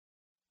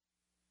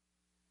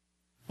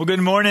Well, good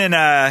morning.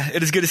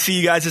 It is good to see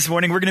you guys this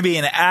morning. We're going to be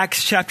in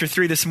Acts chapter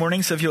 3 this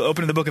morning. So if you'll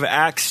open to the book of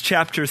Acts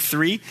chapter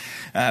 3,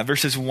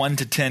 verses 1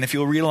 to 10. If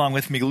you'll read along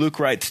with me, Luke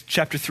writes,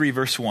 chapter 3,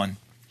 verse 1.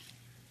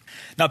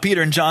 Now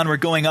Peter and John were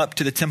going up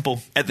to the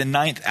temple at the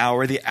 9th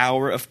hour, the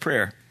hour of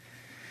prayer.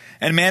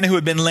 And a man who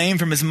had been lame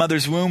from his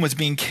mother's womb was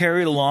being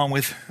carried along,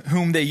 with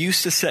whom they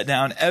used to set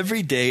down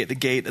every day at the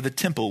gate of the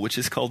temple, which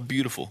is called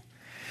Beautiful,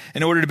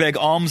 in order to beg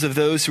alms of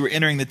those who were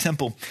entering the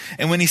temple.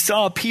 And when he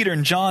saw Peter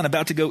and John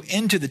about to go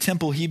into the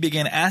temple, he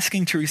began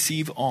asking to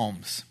receive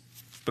alms.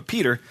 But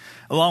Peter,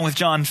 along with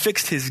John,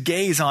 fixed his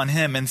gaze on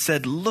him and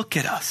said, "Look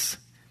at us."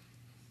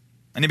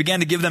 And he began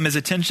to give them his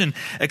attention,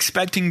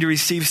 expecting to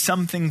receive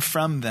something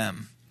from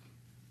them.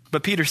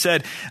 But Peter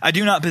said, "I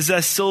do not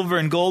possess silver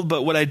and gold,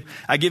 but what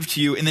I give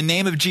to you, in the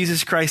name of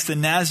Jesus Christ the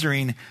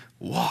Nazarene,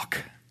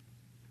 walk."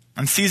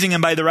 And seizing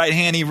him by the right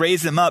hand, he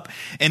raised him up,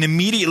 and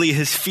immediately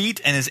his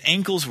feet and his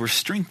ankles were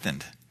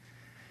strengthened.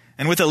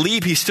 And with a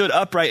leap, he stood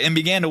upright and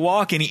began to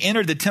walk, and he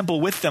entered the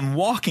temple with them,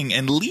 walking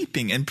and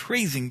leaping and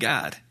praising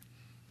God.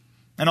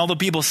 And all the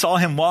people saw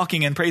him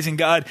walking and praising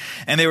God,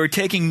 and they were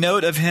taking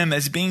note of him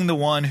as being the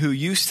one who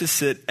used to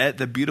sit at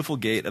the beautiful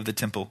gate of the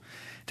temple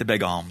to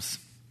beg alms.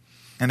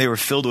 And they were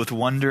filled with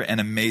wonder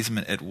and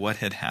amazement at what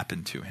had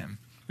happened to him.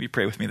 Will you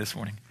pray with me this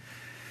morning?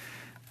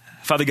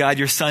 Father God,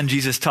 your Son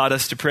Jesus taught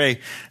us to pray,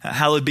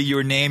 "Hallowed be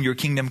your name, your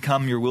kingdom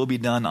come, your will be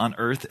done on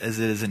earth as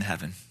it is in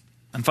heaven."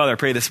 And Father, I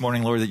pray this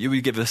morning, Lord, that you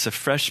would give us a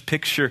fresh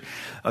picture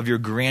of your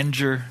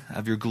grandeur,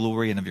 of your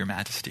glory, and of your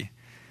majesty.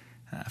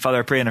 Father,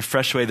 I pray in a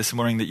fresh way this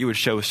morning that you would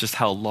show us just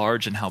how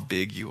large and how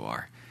big you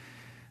are,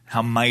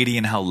 how mighty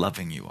and how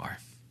loving you are.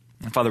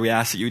 And Father, we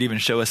ask that you would even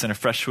show us in a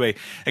fresh way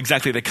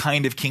exactly the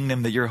kind of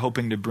kingdom that you're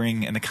hoping to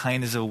bring and the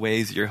kinds of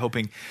ways that you're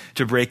hoping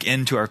to break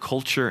into our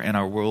culture and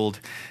our world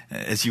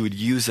as you would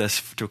use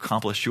us to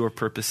accomplish your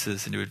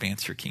purposes and to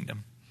advance your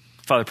kingdom.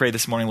 Father, I pray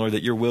this morning, Lord,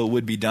 that your will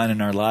would be done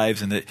in our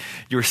lives and that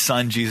your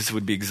Son, Jesus,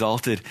 would be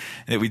exalted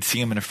and that we'd see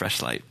him in a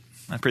fresh light.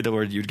 I pray that,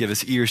 Lord, you would give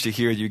us ears to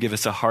hear, you would give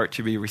us a heart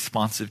to be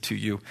responsive to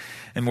you.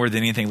 And more than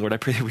anything, Lord, I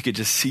pray that we could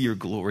just see your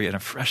glory in a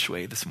fresh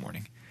way this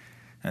morning.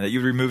 And that you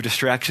would remove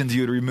distractions, you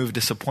would remove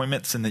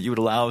disappointments, and that you would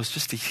allow us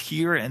just to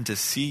hear and to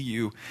see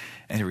you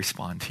and to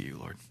respond to you,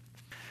 Lord.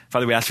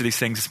 Father, we ask for these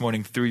things this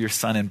morning through your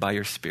Son and by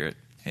your Spirit.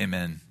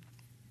 Amen.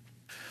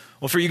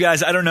 Well, for you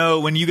guys, I don't know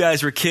when you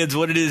guys were kids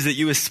what it is that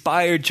you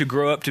aspired to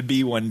grow up to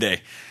be one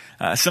day.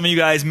 Some of you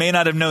guys may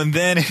not have known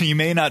then, and you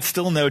may not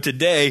still know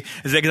today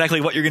is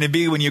exactly what you're going to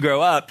be when you grow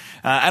up.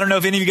 I don't know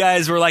if any of you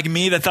guys were like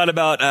me that thought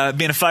about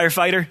being a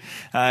firefighter.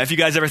 If you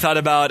guys ever thought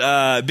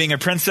about being a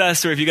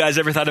princess, or if you guys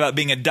ever thought about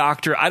being a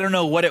doctor. I don't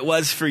know what it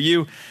was for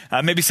you.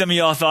 Maybe some of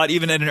y'all thought,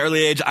 even at an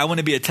early age, I want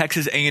to be a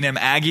Texas A&M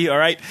Aggie. All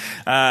right,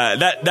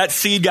 that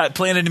seed got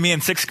planted in me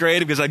in 6th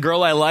grade because a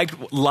girl I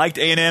liked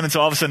A&M, and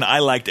so all of a sudden I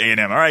liked A&M.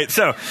 All right,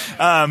 so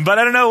but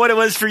I don't know what it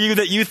was for you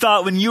that you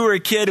thought when you were a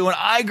kid. When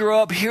I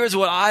grow up, here's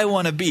what I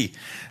want to be.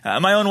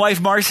 My own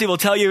wife, Marcy, will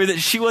tell you that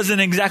she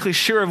wasn't exactly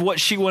sure of what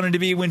she wanted to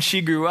be when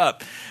she grew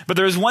up. But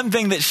there was one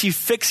thing that she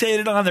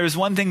fixated on. There was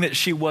one thing that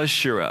she was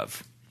sure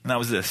of. And that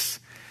was this.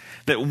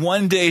 That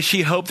one day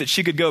she hoped that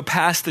she could go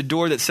past the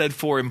door that said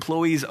for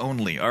employees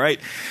only. All right.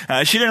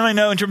 She didn't really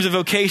know in terms of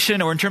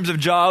vocation or in terms of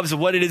jobs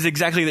what it is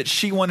exactly that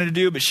she wanted to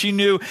do. But she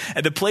knew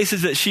at the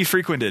places that she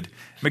frequented,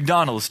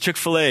 McDonald's,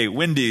 Chick-fil-A,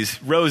 Wendy's,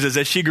 Rose's,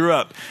 as she grew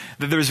up,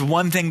 that there was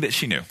one thing that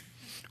she knew.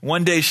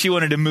 One day she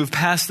wanted to move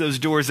past those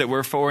doors that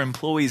were for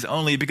employees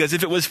only, because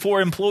if it was for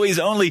employees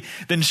only,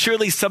 then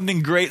surely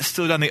something great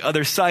stood on the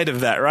other side of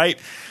that, right?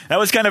 That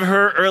was kind of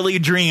her early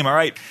dream, all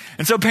right?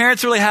 And so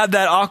parents really had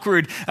that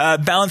awkward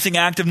balancing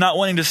act of not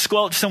wanting to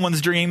squelch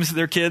someone's dreams,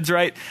 their kids,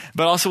 right?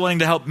 But also wanting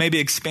to help maybe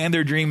expand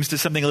their dreams to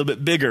something a little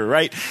bit bigger,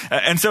 right?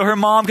 And so her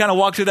mom kind of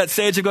walked through that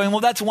stage of going, well,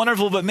 that's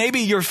wonderful, but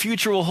maybe your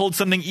future will hold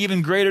something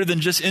even greater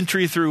than just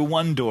entry through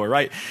one door,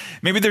 right?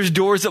 Maybe there's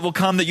doors that will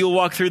come that you'll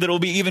walk through that will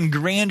be even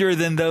grander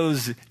than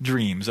those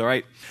dreams, all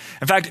right?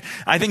 In fact,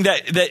 I think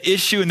that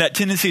issue and that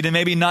tendency to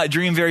maybe not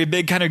dream very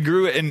big kind of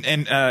grew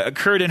and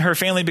occurred in her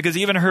family, because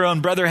even her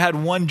own brother had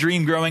one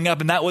dream growing up,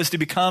 and that was to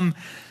become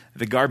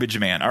the garbage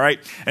man, all right?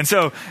 And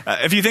so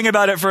if you think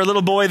about it, for a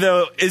little boy,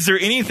 though, is there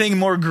anything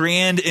more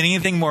grand and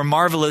anything more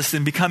marvelous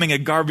than becoming a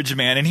garbage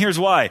man? And here's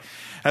why.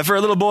 For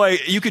a little boy,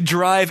 you could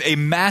drive a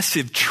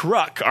massive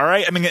truck, all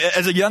right? I mean,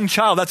 as a young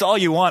child, that's all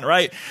you want,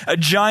 right? A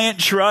giant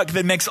truck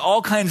that makes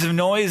all kinds of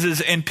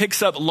noises and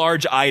picks up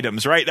large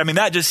items, right? I mean,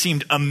 that just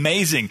seemed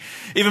amazing.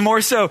 Even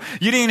more so,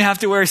 you didn't even have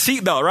to wear a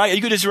seatbelt, right?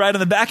 You could just ride on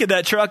the back of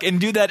that truck and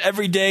do that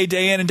every day,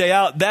 day in and day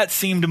out. That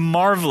seemed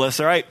marvelous,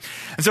 all right?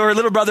 And so her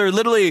little brother,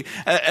 literally,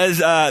 as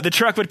the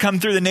truck would come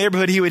through the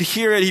neighborhood, he would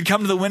hear it. He'd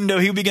come to the window.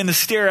 He would begin to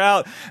stare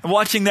out,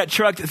 watching that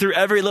truck through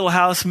every little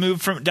house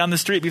move from down the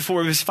street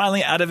before it was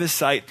finally out of his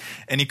sight.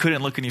 And he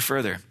couldn't look any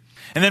further.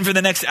 And then for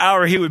the next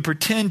hour, he would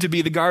pretend to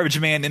be the garbage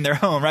man in their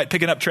home, right?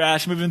 Picking up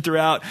trash, moving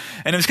throughout.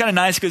 And it was kind of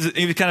nice because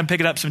he was kind of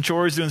picking up some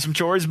chores, doing some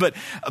chores. But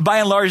by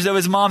and large, though,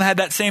 his mom had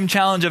that same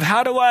challenge of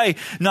how do I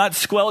not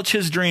squelch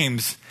his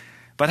dreams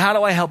But how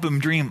do I help him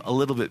dream a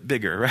little bit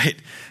bigger, right?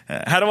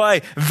 How do I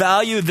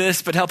value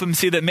this, but help him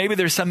see that maybe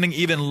there's something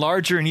even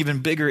larger and even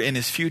bigger in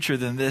his future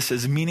than this,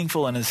 as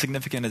meaningful and as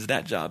significant as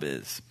that job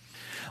is?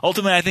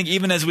 Ultimately, I think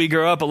even as we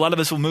grow up, a lot of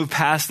us will move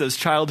past those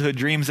childhood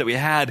dreams that we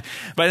had,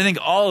 but I think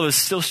all of us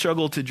still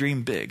struggle to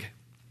dream big.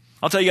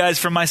 I'll tell you guys,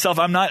 for myself,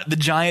 I'm not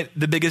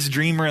the biggest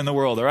dreamer in the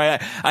world, all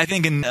right? I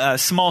think in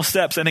small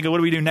steps. I think, what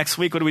do we do next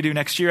week? What do we do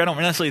next year? I don't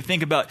necessarily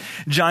think about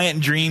giant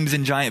dreams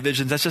and giant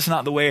visions. That's just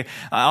not the way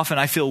often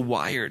I feel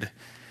wired.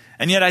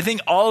 And yet I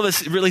think all of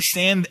us really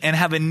stand and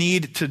have a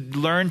need to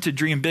learn to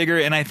dream bigger.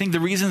 And I think the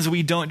reasons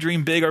we don't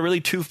dream big are really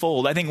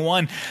twofold. I think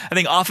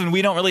often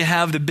we don't really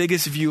have the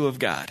biggest view of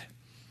God.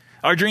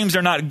 Our dreams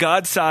are not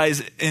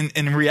God-sized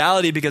in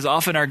reality because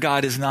often our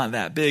God is not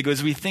that big.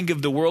 As we think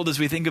of the world, as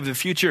we think of the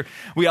future,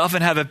 we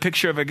often have a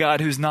picture of a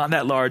God who's not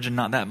that large and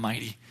not that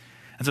mighty.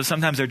 And so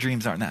sometimes our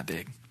dreams aren't that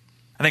big.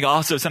 I think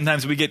also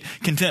sometimes we get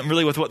content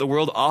really with what the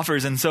world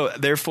offers. And so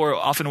therefore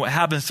often what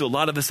happens to a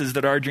lot of us is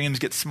that our dreams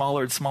get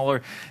smaller and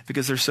smaller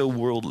because they're so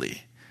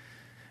worldly.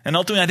 And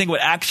ultimately, I think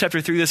what Acts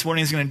chapter 3 this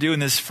morning is going to do in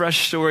this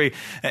fresh story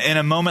in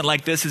a moment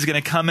like this is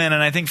going to come in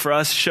and I think for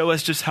us, show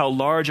us just how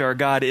large our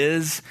God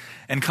is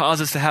and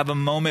cause us to have a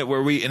moment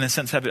where we, in a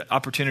sense, have an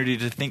opportunity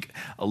to think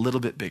a little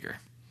bit bigger.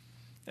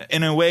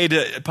 In a way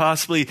to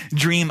possibly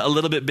dream a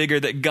little bit bigger,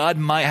 that God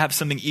might have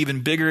something even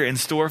bigger in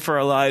store for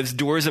our lives,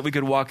 doors that we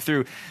could walk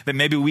through that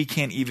maybe we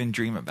can't even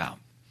dream about.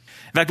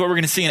 In fact, what we're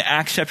going to see in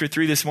Acts chapter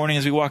 3 this morning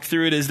as we walk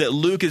through it is that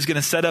Luke is going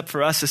to set up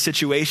for us a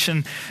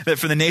situation that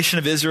for the nation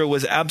of Israel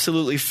was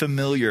absolutely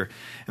familiar.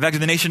 In fact,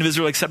 if the nation of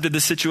Israel accepted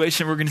this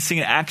situation, we're going to see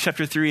in Acts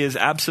chapter 3 is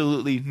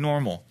absolutely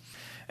normal.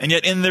 And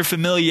yet in their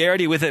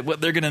familiarity with it, what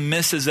they're going to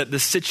miss is that the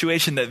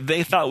situation that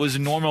they thought was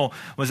normal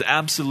was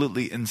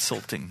absolutely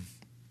insulting.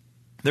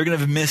 They're going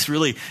to miss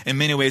really, in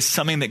many ways,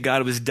 something that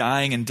God was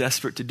dying and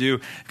desperate to do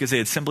because they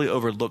had simply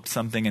overlooked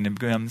something and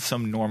become so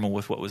normal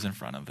with what was in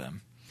front of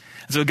them.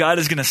 So God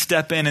is going to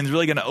step in and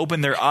really going to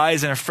open their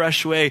eyes in a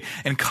fresh way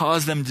and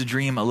cause them to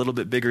dream a little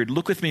bit bigger.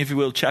 Look with me, if you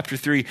will, chapter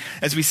 3,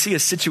 as we see a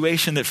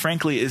situation that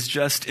frankly is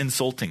just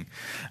insulting.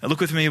 Look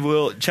with me, if you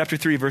will, chapter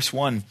 3, verse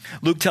 1.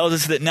 Luke tells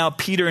us that now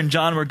Peter and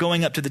John were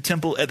going up to the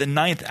temple at the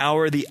 9th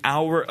hour, the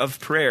hour of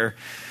prayer.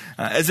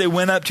 As they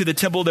went up to the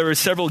temple, there were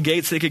several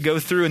gates they could go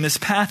through, and this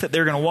path that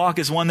they're going to walk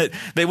is one that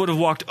they would have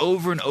walked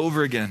over and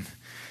over again.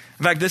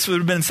 In fact, this would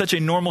have been such a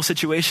normal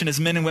situation as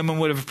men and women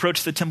would have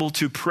approached the temple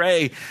to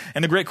pray.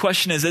 And the great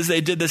question is, as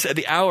they did this at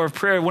the hour of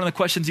prayer, one of the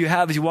questions you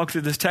have as you walk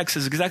through this text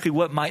is exactly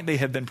what might they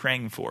have been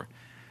praying for?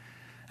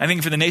 I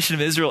think for the nation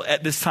of Israel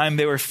at this time,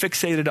 they were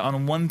fixated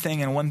on one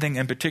thing and one thing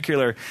in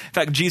particular. In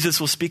fact, Jesus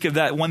will speak of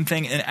that one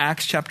thing in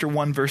Acts chapter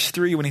 1, verse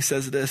 3 when he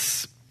says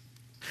this.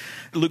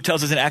 Luke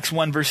tells us in Acts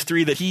 1, verse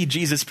 3 that he,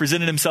 Jesus,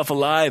 presented himself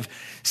alive,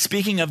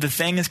 speaking of the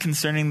things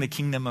concerning the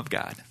kingdom of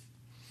God.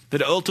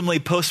 That ultimately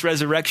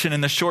post-resurrection,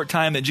 in the short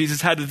time that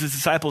Jesus had with his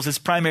disciples, his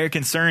primary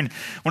concern,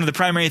 one of the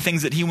primary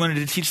things that he wanted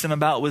to teach them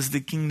about was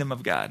the kingdom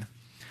of God.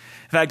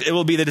 In fact, it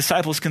will be the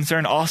disciples'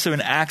 concern also in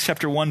Acts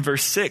chapter 1,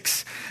 verse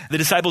 6. The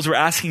disciples were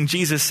asking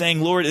Jesus, saying,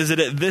 Lord, is it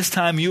at this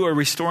time you are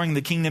restoring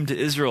the kingdom to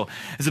Israel?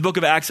 As the book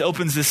of Acts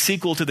opens the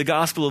sequel to the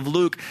Gospel of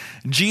Luke,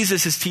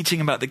 Jesus is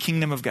teaching about the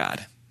kingdom of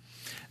God.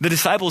 The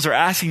disciples are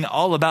asking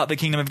all about the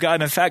kingdom of God.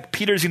 And in fact,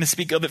 Peter's going to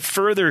speak of it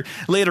further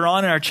later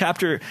on in our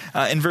chapter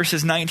in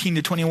verses 19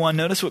 to 21.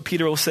 Notice what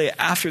Peter will say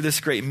after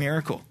this great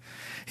miracle.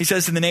 He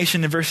says to the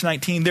nation in verse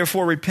 19,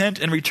 therefore repent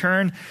and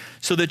return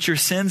so that your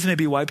sins may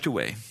be wiped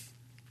away,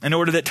 in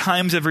order that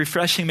times of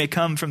refreshing may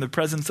come from the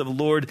presence of the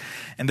Lord,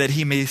 and that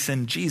he may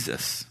send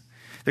Jesus,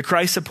 the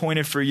Christ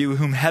appointed for you,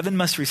 whom heaven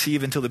must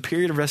receive until the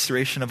period of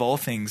restoration of all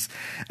things,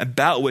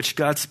 about which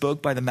God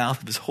spoke by the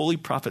mouth of his holy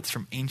prophets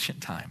from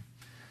ancient time.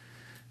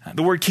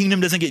 The word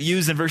kingdom doesn't get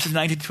used in verses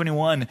 19 to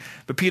 21,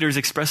 but Peter is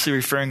expressly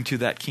referring to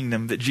that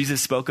kingdom that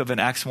Jesus spoke of in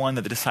Acts 1,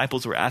 that the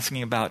disciples were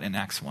asking about in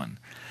Acts 1.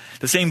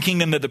 The same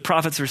kingdom that the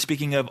prophets were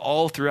speaking of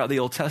all throughout the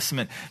Old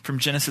Testament, from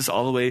Genesis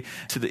all the way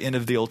to the end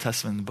of the Old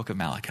Testament in the book of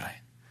Malachi.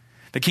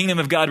 The kingdom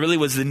of God really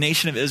was the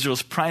nation of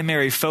Israel's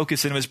primary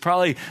focus, and it was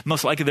probably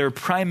most likely their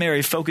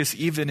primary focus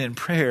even in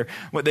prayer.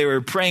 What they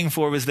were praying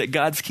for was that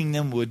God's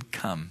kingdom would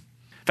come.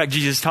 In fact,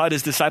 Jesus taught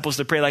his disciples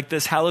to pray like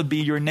this, hallowed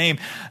be your name,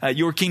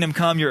 your kingdom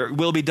come, your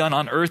will be done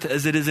on earth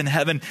as it is in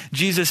heaven.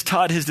 Jesus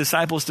taught his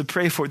disciples to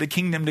pray for the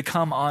kingdom to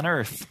come on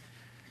earth.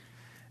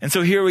 And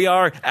so here we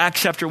are,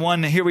 Acts chapter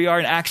 1, and here we are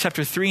in Acts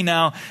chapter 3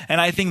 now,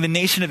 and I think the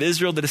nation of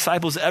Israel, the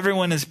disciples,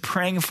 everyone is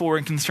praying for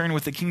and concerned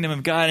with the kingdom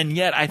of God, and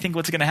yet I think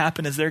what's going to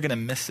happen is they're going to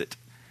miss it.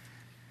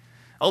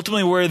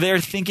 Ultimately, where they're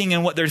thinking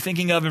and what they're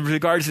thinking of in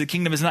regards to the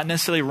kingdom is not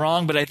necessarily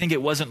wrong, but I think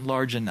it wasn't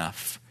large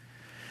enough.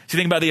 So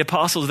you think about the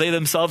apostles, they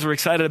themselves were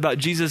excited about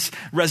Jesus'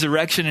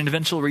 resurrection and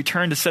eventual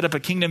return to set up a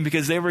kingdom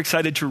because they were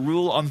excited to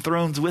rule on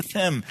thrones with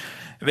him.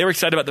 They were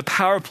excited about the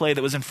power play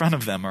that was in front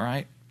of them, all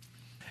right?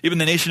 Even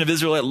the nation of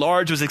Israel at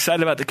large was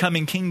excited about the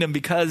coming kingdom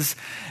because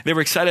they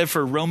were excited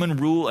for Roman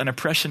rule and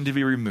oppression to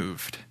be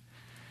removed.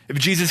 If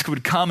Jesus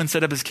would come and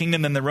set up his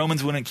kingdom, then the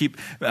Romans wouldn't keep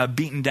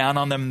beating down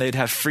on them. They'd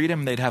have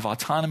freedom, they'd have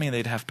autonomy,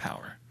 they'd have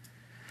power.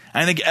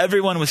 I think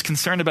everyone was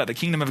concerned about the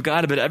kingdom of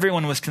God, but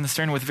everyone was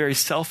concerned with very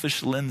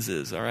selfish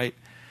lenses, all right?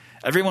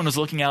 Everyone was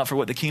looking out for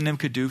what the kingdom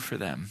could do for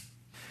them.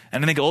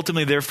 And I think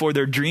ultimately, therefore,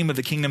 their dream of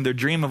the kingdom, their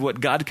dream of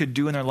what God could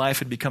do in their life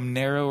had become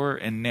narrower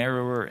and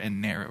narrower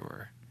and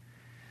narrower.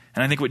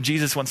 And I think what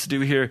Jesus wants to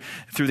do here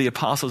through the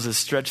apostles is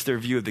stretch their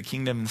view of the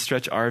kingdom and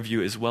stretch our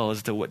view as well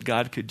as to what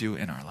God could do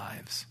in our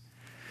lives.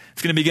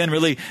 It's going to begin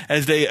really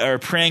as they are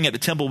praying at the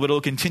temple, but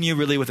it'll continue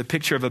really with a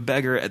picture of a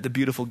beggar at the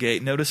beautiful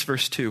gate. Notice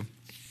verse 2.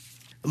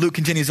 Luke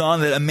continues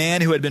on that a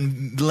man who had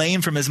been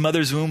lame from his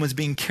mother's womb was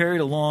being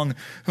carried along,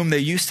 whom they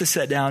used to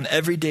set down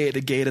every day at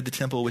the gate of the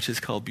temple, which is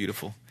called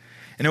Beautiful,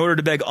 in order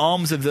to beg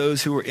alms of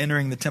those who were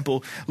entering the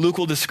temple. Luke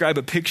will describe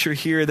a picture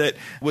here that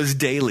was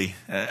daily.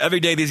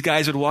 Every day these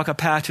guys would walk a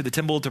path to the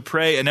temple to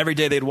pray, and every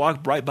day they'd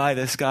walk right by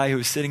this guy who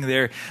was sitting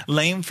there,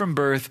 lame from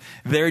birth,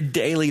 there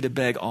daily to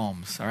beg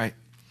alms, all right?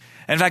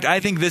 In fact, I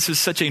think this was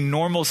such a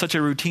normal, such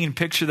a routine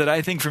picture that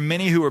I think for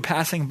many who were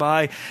passing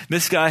by,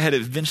 this guy had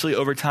eventually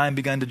over time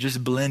begun to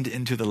just blend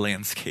into the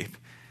landscape.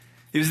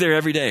 He was there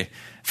every day.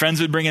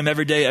 Friends would bring him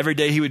every day. Every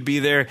day he would be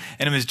there.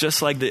 And it was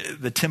just like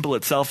the temple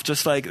itself,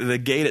 just like the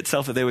gate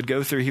itself that they would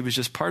go through. He was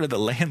just part of the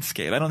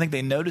landscape. I don't think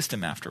they noticed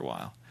him after a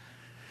while.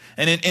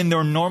 And in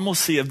their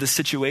normalcy of the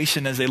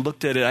situation as they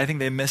looked at it, I think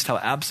they missed how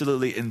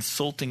absolutely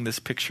insulting this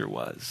picture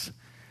was.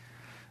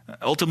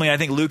 Ultimately, I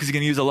think Luke is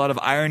going to use a lot of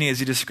irony as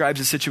he describes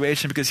the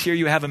situation, because here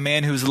you have a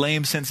man who's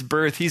lame since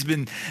birth. He's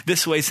been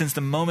this way since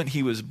the moment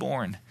he was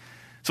born.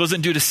 This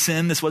wasn't due to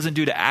sin. This wasn't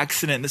due to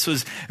accident. This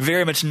was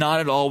very much not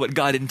at all what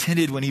God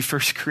intended when he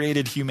first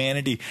created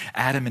humanity,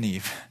 Adam and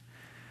Eve.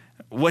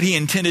 What he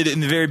intended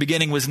in the very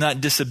beginning was not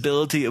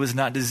disability. It was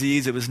not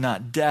disease. It was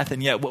not death.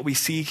 And yet what we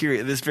see here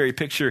in this very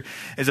picture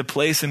is a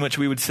place in which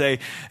we would say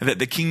that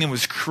the kingdom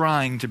was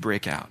crying to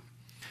break out.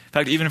 In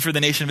fact, even for the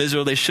nation of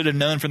Israel, they should have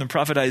known from the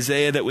prophet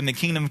Isaiah that when the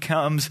kingdom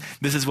comes,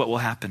 this is what will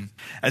happen.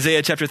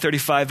 Isaiah chapter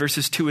 35,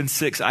 verses 2 and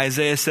 6,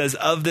 Isaiah says,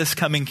 of this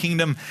coming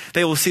kingdom,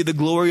 they will see the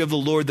glory of the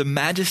Lord, the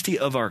majesty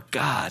of our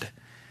God.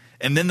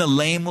 And then the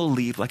lame will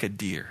leap like a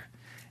deer,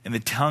 and the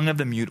tongue of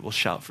the mute will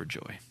shout for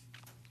joy.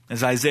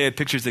 As Isaiah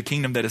pictures the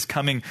kingdom that is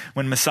coming,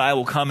 when Messiah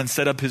will come and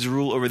set up his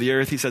rule over the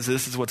earth, he says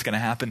this is what's going to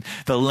happen.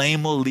 The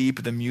lame will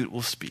leap, the mute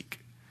will speak.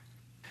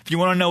 If you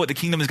want to know what the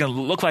kingdom is going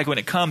to look like when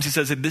it comes, he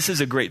says that this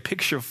is a great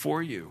picture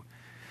for you.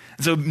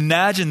 And so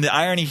imagine the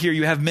irony here.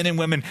 You have men and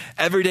women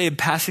every day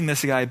passing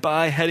this guy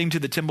by, heading to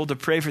the temple to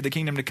pray for the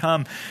kingdom to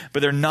come,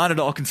 but they're not at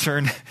all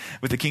concerned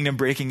with the kingdom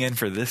breaking in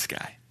for this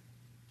guy.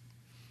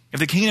 If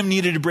the kingdom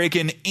needed to break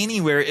in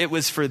anywhere, it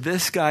was for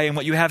this guy. And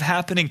what you have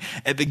happening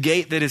at the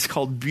gate that is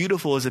called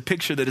Beautiful is a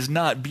picture that is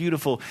not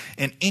beautiful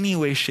in any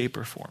way, shape,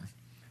 or form.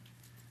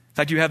 In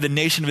fact, you have the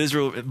nation of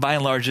Israel, by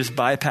and large, just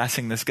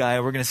bypassing this guy.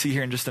 We're going to see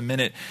here in just a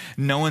minute,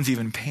 no one's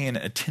even paying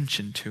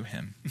attention to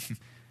him.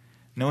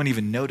 No one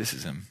even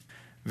notices him.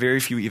 Very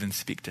few even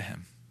speak to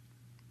him.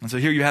 And so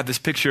here you have this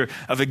picture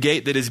of a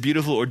gate that is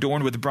beautiful or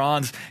adorned with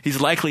bronze.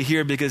 He's likely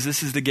here because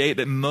this is the gate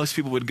that most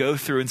people would go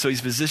through. And so he's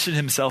positioned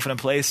himself in a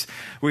place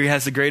where he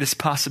has the greatest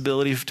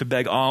possibility to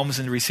beg alms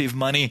and receive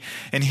money.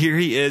 And here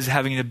he is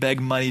having to beg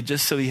money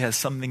just so he has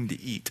something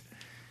to eat.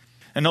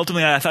 And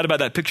ultimately, I thought about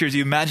that picture as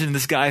you imagine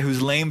this guy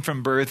who's lame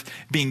from birth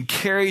being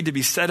carried to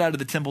be set out of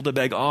the temple to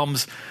beg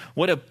alms.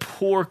 What a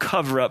poor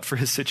cover-up for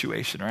his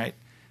situation, right?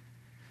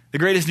 The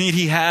greatest need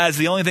he has,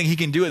 the only thing he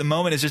can do at the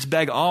moment is just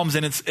beg alms,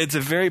 and it's a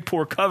very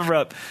poor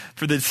cover-up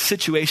for the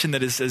situation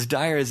that is as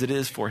dire as it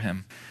is for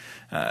him.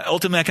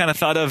 Ultimately, I kind of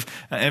thought of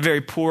a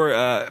very poor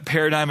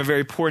paradigm, a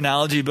very poor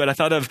analogy, but I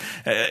thought of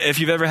if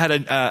you've ever had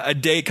a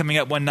date coming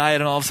up one night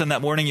and all of a sudden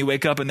that morning you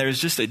wake up and there's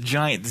just a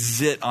giant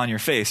zit on your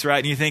face, right?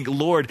 And you think,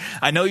 Lord,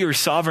 I know you're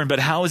sovereign, but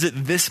how is it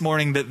this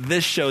morning that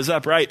this shows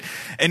up, right?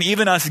 And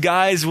even us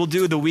guys, we'll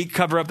do the weak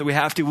cover up that we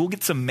have to. We'll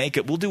get some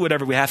makeup. We'll do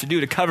whatever we have to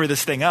do to cover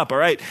this thing up, all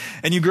right?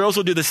 And you girls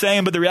will do the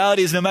same, but the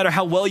reality is no matter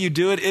how well you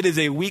do it, it is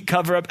a weak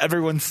cover up.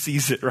 Everyone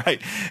sees it,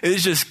 right? It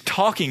is just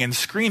talking and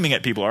screaming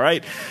at people, all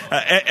right?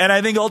 And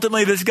I think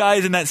ultimately this guy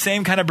is in that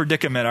same kind of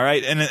predicament, all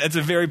right? And it's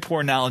a very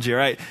poor analogy, all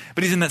right?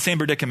 But he's in that same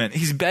predicament.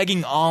 He's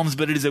begging alms,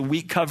 but it is a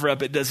weak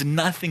cover-up. It does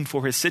nothing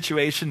for his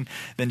situation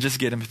than just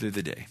get him through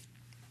the day.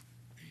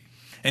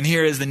 And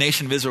here is the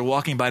nation of Israel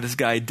walking by this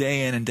guy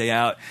day in and day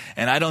out,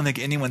 and I don't think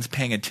anyone's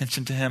paying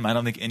attention to him. I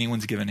don't think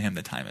anyone's giving him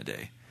the time of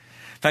day.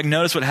 In fact,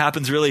 notice what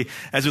happens really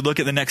as we look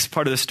at the next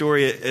part of the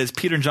story is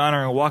Peter and John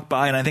are going to walk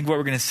by, and I think what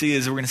we're going to see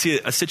is we're going to see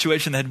a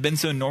situation that had been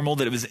so normal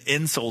that it was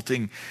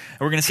insulting. And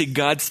we're going to see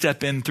God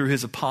step in through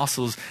his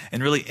apostles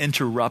and really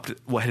interrupt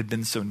what had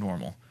been so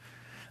normal.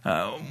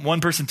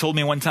 One person told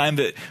me one time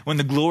that when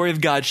the glory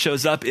of God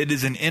shows up, it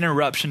is an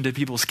interruption to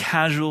people's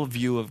casual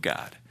view of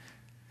God.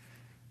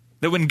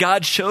 That when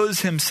God shows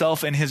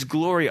himself and his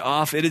glory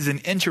off, it is an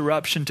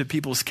interruption to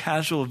people's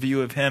casual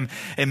view of him.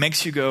 It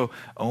makes you go,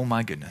 oh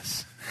my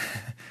goodness.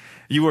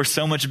 You are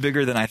so much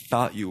bigger than I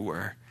thought you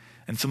were,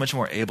 and so much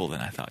more able than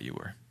I thought you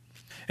were.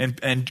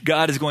 And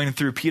God is going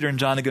through Peter and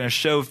John, are going to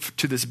show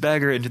to this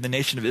beggar and to the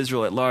nation of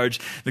Israel at large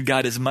that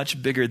God is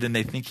much bigger than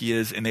they think he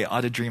is, and they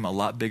ought to dream a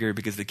lot bigger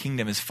because the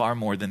kingdom is far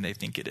more than they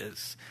think it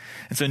is.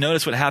 And so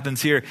notice what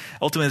happens here.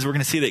 Ultimately, is we're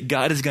going to see that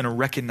God is going to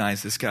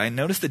recognize this guy.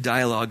 Notice the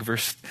dialogue,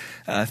 verse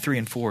 3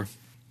 and 4.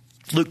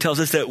 Luke tells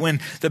us that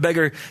when the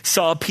beggar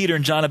saw Peter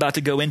and John about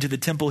to go into the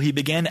temple, he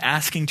began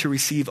asking to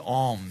receive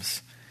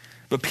alms.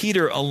 But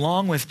Peter,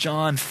 along with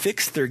John,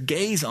 fixed their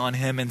gaze on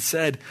him and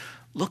said,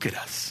 "Look at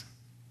us.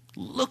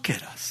 Look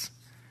at us."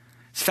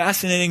 It's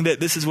fascinating that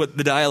this is what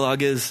the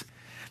dialogue is.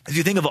 As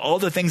you think of all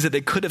the things that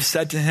they could have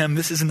said to him,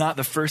 this is not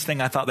the first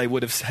thing I thought they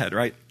would have said,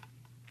 right?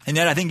 And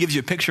yet I think gives you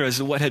a picture as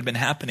to what had been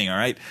happening, all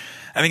right?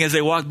 I think as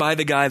they walked by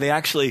the guy, they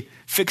actually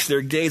fixed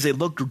their gaze. They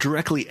looked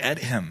directly at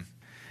him.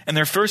 And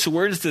their first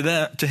words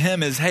to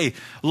him is, "Hey,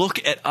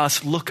 look at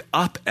us, look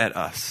up at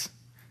us."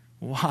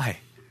 Why?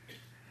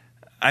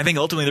 I think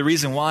ultimately the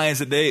reason why is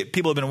that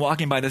people have been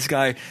walking by this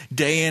guy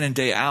day in and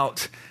day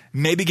out,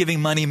 maybe giving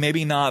money,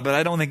 maybe not, but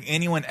I don't think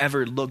anyone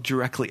ever looked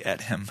directly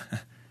at him.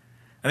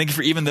 I think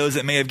for even those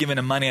that may have given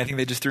him money, I think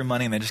they just threw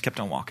money and they just kept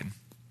on walking.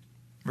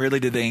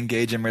 Rarely did they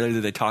engage him, rarely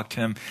did they talk to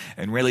him,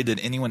 and rarely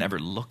did anyone ever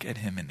look at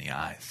him in the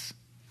eyes.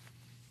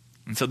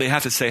 And so they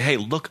have to say, "Hey,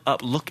 look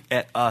up, look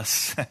at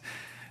us."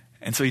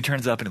 And so he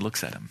turns up and he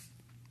looks at him.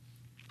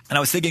 And I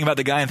was thinking about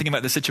the guy and thinking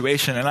about the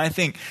situation, and I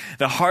think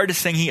the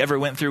hardest thing he ever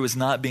went through was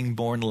not being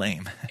born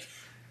lame.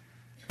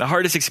 The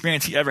hardest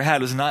experience he ever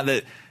had was not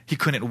that he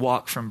couldn't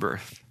walk from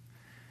birth.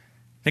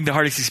 I think the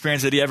hardest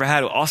experience that he ever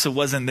had also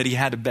wasn't that he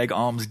had to beg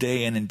alms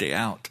day in and day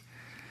out.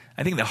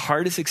 I think the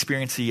hardest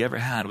experience he ever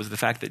had was the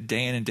fact that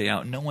day in and day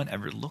out, no one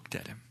ever looked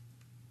at him.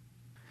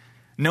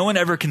 No one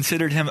ever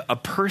considered him a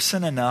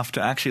person enough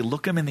to actually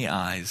look him in the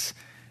eyes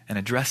and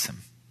address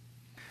him.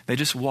 They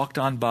just walked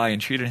on by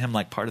and treated him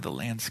like part of the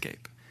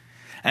landscape.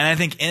 And I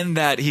think in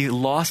that he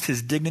lost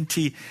his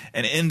dignity,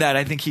 and in that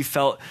I think he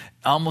felt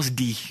almost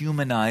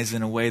dehumanized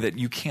in a way that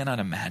you cannot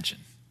imagine.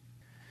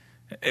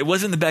 It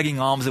wasn't the begging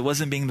alms, it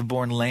wasn't being the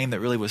born lame that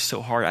really was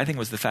so hard. I think it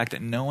was the fact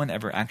that no one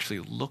ever actually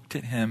looked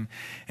at him,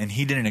 and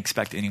he didn't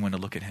expect anyone to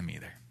look at him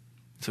either.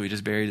 So he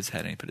just buried his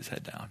head and he put his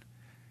head down.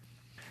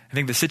 I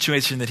think the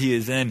situation that he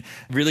is in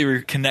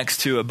really connects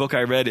to a book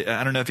I read.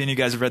 I don't know if any of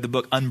you guys have read the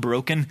book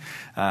Unbroken.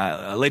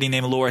 A lady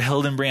named Laura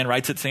Hildenbrand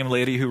writes it, same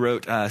lady who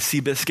wrote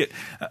Seabiscuit.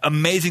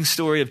 Amazing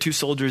story of two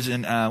soldiers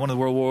in one of the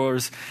world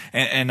wars.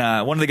 And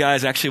one of the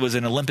guys actually was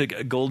an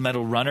Olympic gold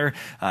medal runner.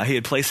 He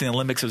had placed in the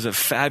Olympics, was a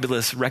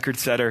fabulous record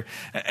setter.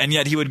 And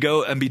yet he would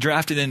go and be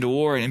drafted into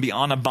war and be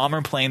on a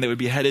bomber plane that would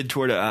be headed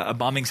toward a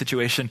bombing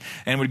situation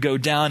and would go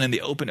down in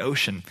the open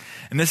ocean.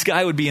 And this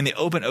guy would be in the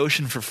open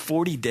ocean for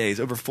 40 days,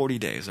 over 40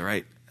 days. All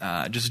right,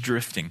 just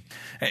drifting.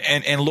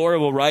 And Laura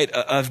will write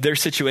of their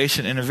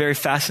situation in a very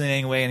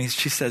fascinating way, and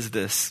she says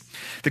this: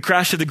 "The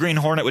crash of the Green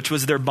Hornet, which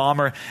was their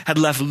bomber, had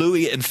left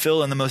Louis and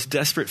Phil in the most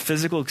desperate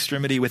physical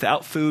extremity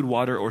without food,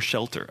 water, or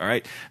shelter." All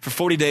right, for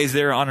 40 days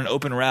they're on an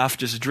open raft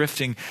just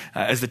drifting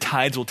as the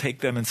tides will take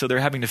them, and so they're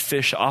having to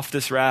fish off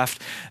this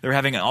raft. They're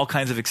having all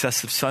kinds of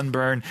excessive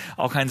sunburn,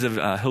 all kinds of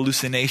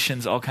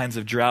hallucinations, all kinds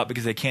of drought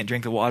because they can't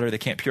drink the water, they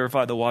can't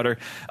purify the water.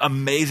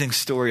 Amazing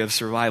story of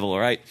survival, all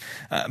right?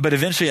 But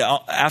eventually,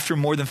 after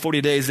more than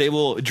 40 days, they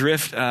will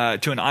drift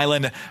to an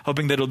island,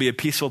 hoping that it'll be a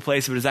peaceful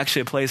place, but it's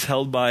actually a place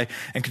held by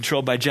and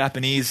controlled by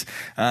Japanese.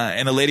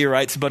 And the lady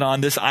writes, "But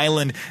on this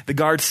island, the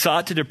guards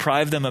sought to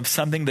deprive them of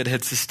something that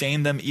had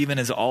sustained them even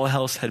as all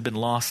else had been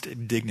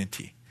lost,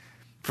 dignity.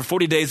 For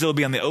 40 days, they'll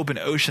be on the open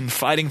ocean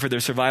fighting for their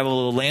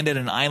survival. They'll land at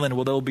an island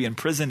where they'll be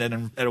imprisoned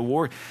at a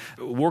war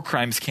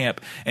crimes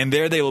camp, and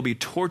there they will be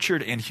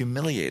tortured and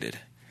humiliated."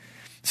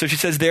 So she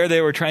says there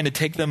they were trying to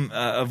take them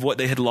of what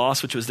they had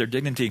lost, which was their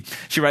dignity.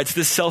 She writes,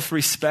 "This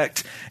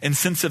self-respect and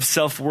sense of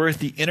self-worth,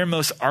 the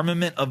innermost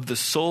armament of the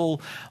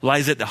soul,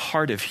 lies at the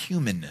heart of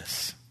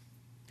humanness.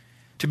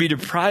 To be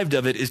deprived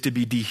of it is to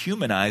be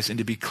dehumanized and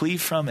to be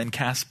cleaved from and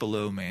cast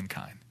below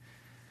mankind.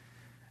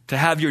 To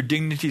have your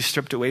dignity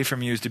stripped away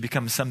from you is to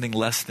become something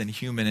less than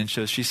human." And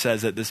so she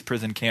says at this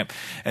prison camp,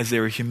 as they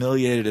were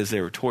humiliated, as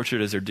they were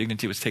tortured, as their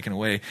dignity was taken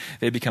away,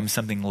 they become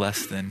something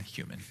less than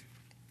human.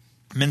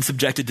 Men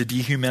subjected to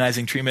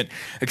dehumanizing treatment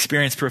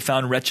experience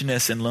profound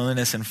wretchedness and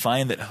loneliness and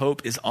find that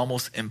hope is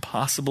almost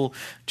impossible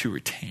to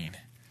retain.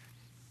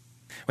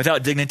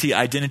 Without dignity,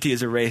 identity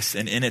is erased,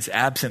 and in its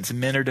absence,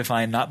 men are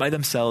defined not by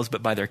themselves,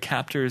 but by their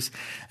captors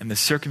and the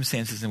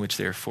circumstances in which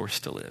they are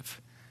forced to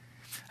live.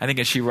 I think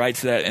as she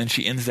writes that and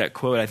she ends that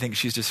quote, I think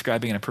she's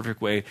describing in a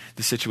perfect way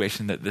the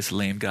situation that this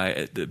lame guy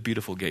at the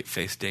Beautiful Gate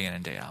faced day in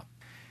and day out.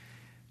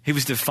 He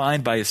was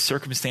defined by his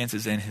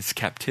circumstances and his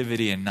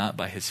captivity and not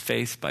by his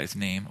face, by his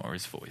name, or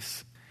his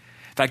voice.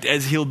 In fact,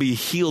 as he'll be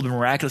healed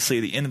miraculously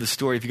at the end of the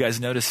story, if you guys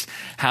notice,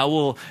 how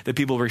will the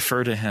people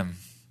refer to him?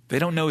 They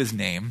don't know his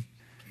name.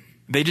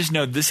 They just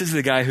know this is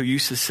the guy who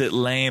used to sit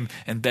lame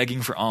and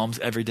begging for alms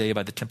every day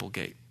by the temple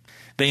gate.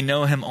 They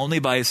know him only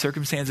by his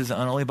circumstances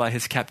and only by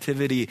his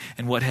captivity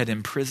and what had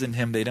imprisoned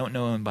him. They don't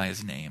know him by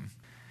his name.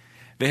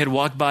 They had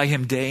walked by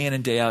him day in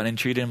and day out and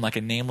treated him like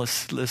a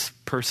nameless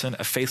person,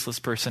 a faceless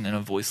person, and a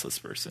voiceless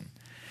person.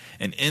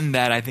 And in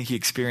that, I think he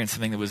experienced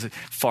something that was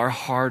far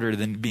harder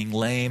than being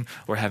lame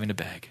or having to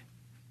beg.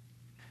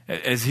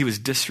 As he was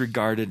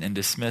disregarded and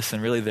dismissed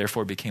and really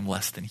therefore became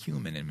less than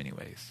human in many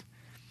ways.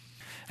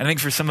 I think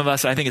for some of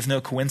us, I think it's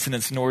no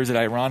coincidence, nor is it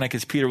ironic,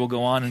 as Peter will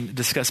go on and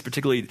discuss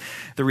particularly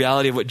the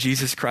reality of what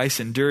Jesus Christ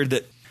endured,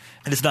 that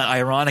it is not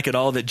ironic at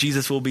all that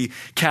Jesus will be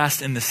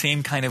cast in the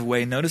same kind of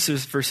way. Notice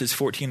verses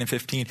 14 and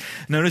 15.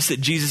 Notice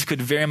that Jesus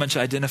could very much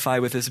identify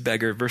with this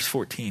beggar. Verse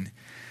 14.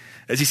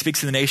 As he speaks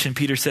to the nation,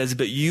 Peter says,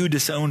 "But you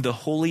disowned the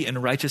holy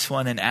and righteous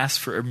one and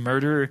asked for a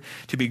murderer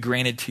to be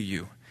granted to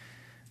you.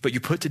 But you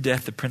put to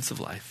death the Prince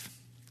of Life,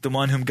 the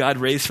one whom God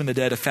raised from the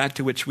dead, a fact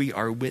to which we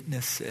are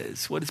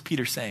witnesses." What is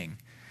Peter saying?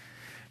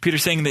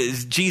 Peter's saying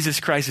that Jesus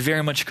Christ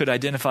very much could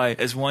identify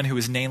as one who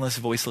is nameless,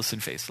 voiceless,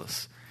 and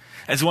faceless.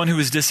 As one who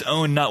is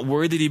disowned, not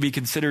worthy to be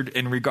considered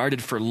and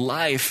regarded for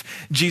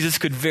life, Jesus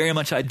could very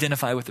much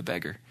identify with the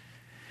beggar.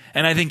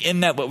 And I think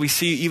in that, what we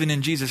see even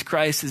in Jesus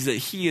Christ is that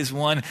he is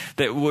one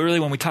that really,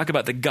 when we talk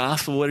about the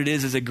gospel, what it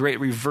is a great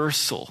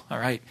reversal, all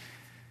right?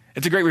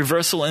 It's a great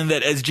reversal in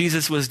that as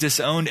Jesus was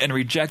disowned and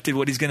rejected,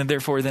 what he's going to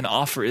therefore then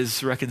offer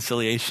is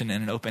reconciliation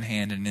and an open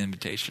hand and an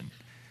invitation.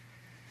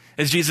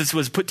 As Jesus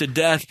was put to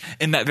death,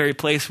 in that very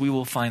place we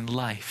will find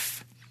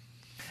life.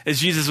 As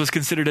Jesus was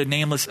considered a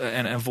nameless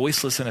and a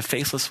voiceless and a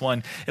faceless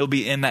one, it will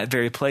be in that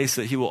very place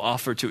that he will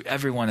offer to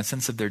everyone a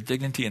sense of their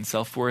dignity and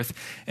self-worth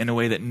in a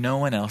way that no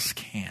one else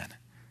can.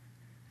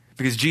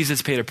 Because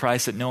Jesus paid a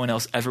price that no one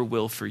else ever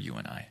will for you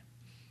and I.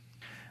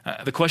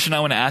 The question I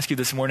want to ask you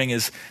this morning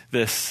is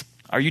this.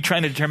 Are you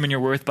trying to determine your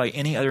worth by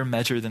any other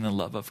measure than the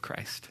love of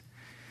Christ?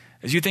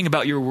 As you think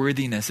about your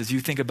worthiness, as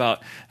you think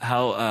about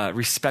how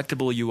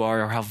respectable you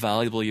are or how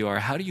valuable you are,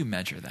 how do you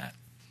measure that?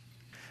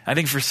 I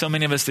think for so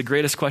many of us, the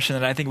greatest question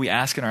that I think we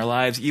ask in our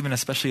lives, even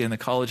especially in the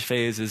college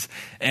phase, is,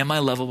 am I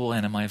lovable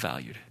and am I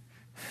valued?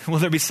 Will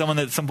there be someone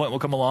that at some point will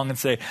come along and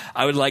say,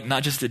 I would like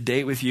not just a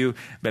date with you,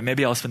 but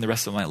maybe I'll spend the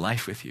rest of my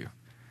life with you?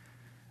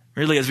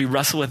 Really, as we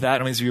wrestle with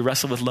that, and as we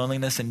wrestle with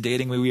loneliness and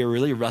dating, we are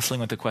really wrestling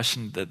with the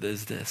question that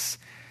is this.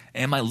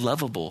 Am I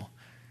lovable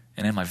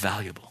and am I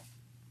valuable?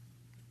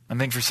 I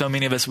think for so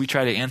many of us, we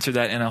try to answer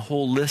that in a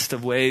whole list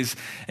of ways,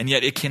 and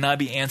yet it cannot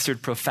be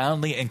answered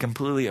profoundly and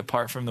completely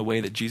apart from the way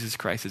that Jesus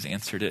Christ has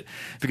answered it,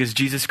 because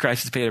Jesus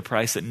Christ has paid a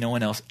price that no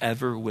one else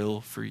ever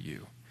will for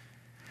you.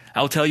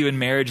 I'll tell you, in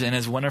marriage, and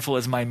as wonderful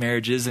as my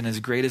marriage is and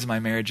as great as my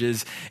marriage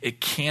is, it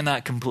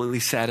cannot completely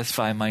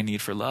satisfy my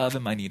need for love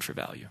and my need for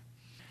value.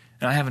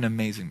 And I have an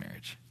amazing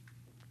marriage.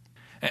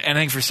 And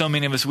I think for so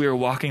many of us, we are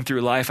walking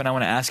through life, and I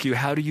want to ask you,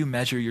 how do you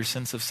measure your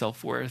sense of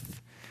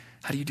self-worth?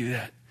 How do you do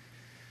that?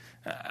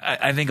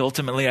 I think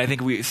ultimately,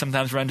 we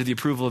sometimes run to the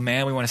approval of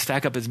man. We want to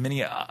stack up as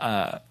many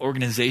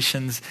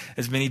organizations,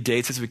 as many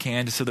dates as we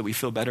can, just so that we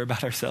feel better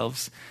about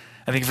ourselves.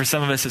 I think for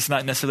some of us, it's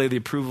not necessarily the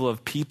approval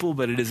of people,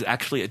 but it is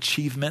actually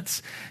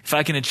achievements. If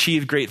I can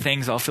achieve great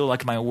things, I'll feel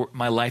like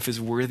my life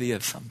is worthy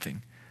of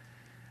something.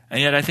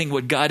 And yet I think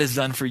what God has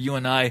done for you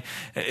and I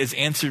is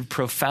answered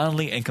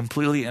profoundly and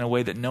completely in a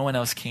way that no one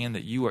else can,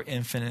 that you are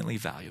infinitely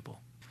valuable.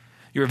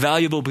 You're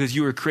valuable because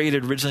you were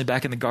created originally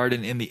back in the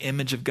garden in the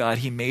image of God.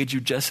 He made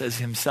you just as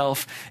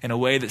himself in a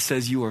way that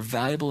says you are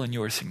valuable and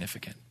you are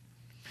significant.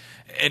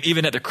 And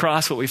even at the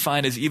cross, what we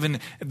find is even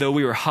though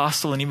we were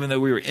hostile and even though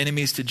we were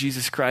enemies to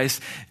Jesus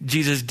Christ,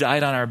 Jesus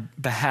died on our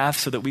behalf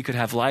so that we could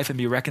have life and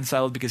be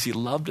reconciled because he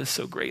loved us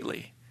so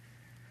greatly.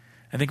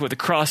 I think what the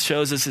cross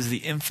shows us is the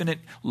infinite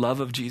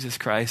love of Jesus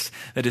Christ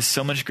that is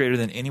so much greater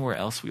than anywhere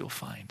else we will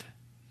find.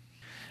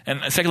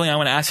 And secondly, I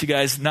want to ask you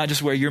guys, not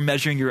just where you're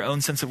measuring your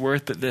own sense of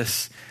worth, but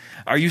this.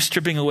 Are you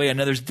stripping away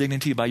another's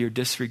dignity by your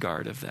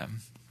disregard of them?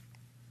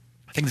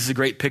 I think this is a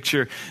great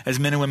picture. As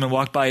men and women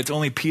walk by, it's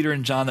only Peter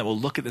and John that will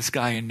look at this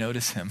guy and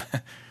notice him.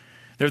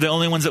 They're the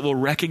only ones that will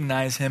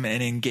recognize him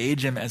and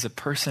engage him as a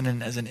person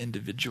and as an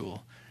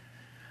individual.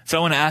 So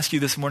I want to ask you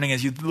this morning,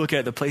 as you look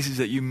at the places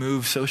that you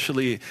move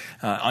socially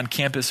on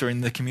campus or in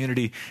the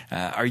community,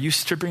 are you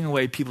stripping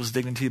away people's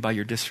dignity by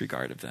your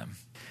disregard of them?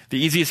 The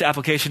easiest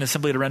application is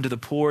simply to run to the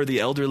poor, the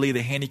elderly,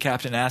 the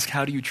handicapped, and ask,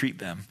 how do you treat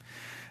them?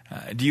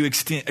 Do you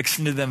extend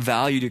to them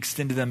value? Do you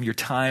extend to them your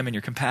time and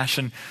your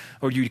compassion,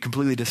 or do you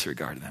completely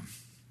disregard them?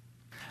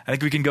 I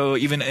think we can go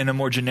even in a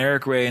more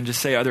generic way and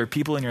just say, are there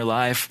people in your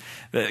life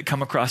that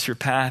come across your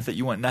path that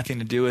you want nothing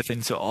to do with,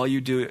 and so all you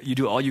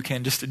do all you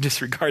can just to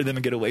disregard them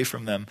and get away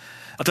from them?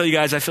 I'll tell you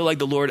guys, I feel like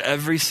the Lord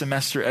every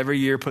semester, every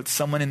year puts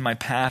someone in my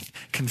path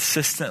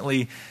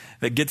consistently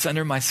that gets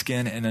under my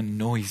skin and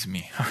annoys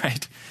me, all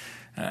right?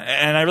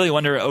 And I really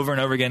wonder over and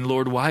over again,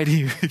 Lord, why do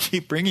you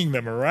keep bringing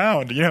them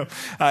around? You know,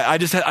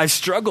 I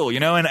struggle,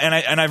 you know, and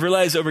I've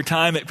realized over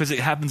time, because it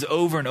happens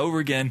over and over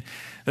again,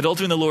 that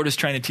ultimately the Lord is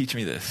trying to teach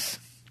me this.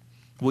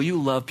 Will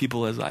you love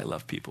people as I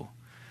love people?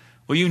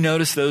 Will you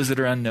notice those that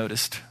are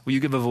unnoticed? Will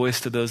you give a voice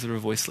to those that are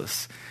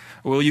voiceless?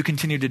 Or will you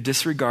continue to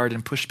disregard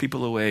and push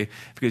people away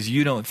because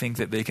you don't think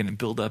that they can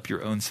build up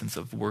your own sense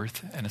of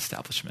worth and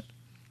establishment?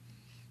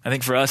 I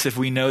think for us, if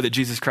we know that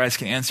Jesus Christ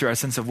can answer our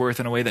sense of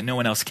worth in a way that no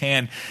one else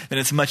can, then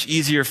it's much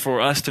easier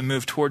for us to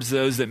move towards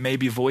those that may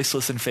be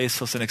voiceless and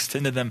faceless and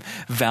extend to them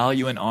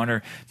value and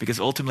honor, because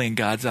ultimately in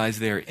God's eyes,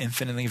 they are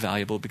infinitely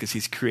valuable because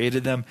he's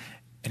created them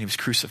and he was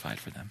crucified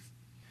for them.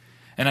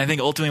 And I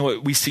think ultimately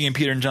what we see in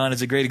Peter and John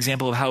is a great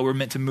example of how we're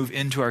meant to move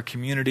into our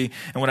community.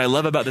 And what I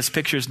love about this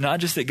picture is not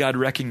just that God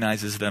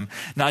recognizes them,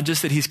 not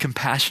just that he's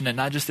compassionate,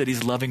 not just that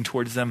he's loving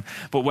towards them,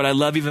 but what I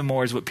love even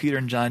more is what Peter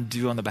and John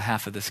do on the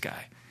behalf of this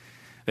guy.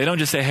 They don't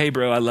just say, hey,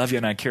 bro, I love you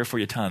and I care for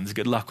you tons.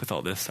 Good luck with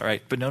all this, all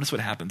right? But notice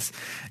what happens.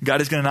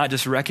 God is going to not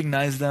just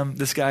recognize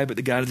this guy,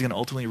 but God is going to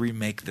ultimately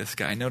remake this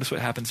guy. Notice what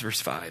happens, verse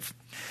 5.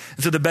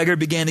 And so the beggar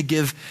began to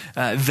give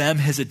them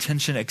his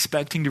attention,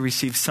 expecting to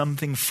receive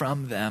something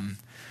from them.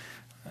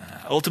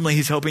 Ultimately,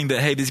 he's hoping that,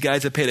 hey, these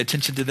guys have paid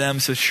attention to them,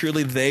 so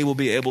surely they will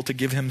be able to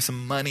give him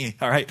some money,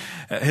 all right?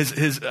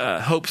 His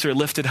hopes are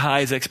lifted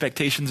high, his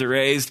expectations are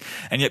raised,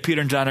 and yet Peter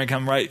and John are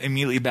come right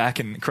immediately back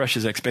and crush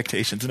his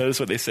expectations. Notice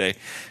what they say,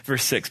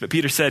 verse 6. But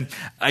Peter said,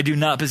 I do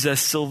not possess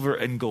silver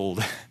and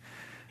gold.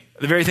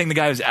 The very thing the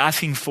guy was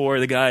asking for,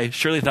 the guy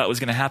surely thought was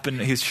going to happen.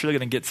 He's surely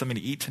going to get something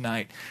to eat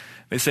tonight.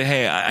 They say,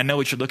 hey, I know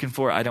what you're looking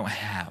for. I don't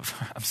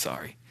have. I'm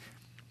sorry.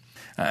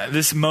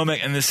 This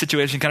moment and this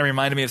situation kind of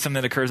reminded me of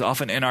something that occurs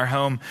often in our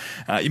home.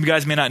 You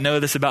guys may not know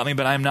this about me,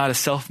 but I'm not a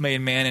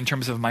self-made man in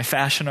terms of my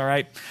fashion, all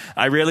right?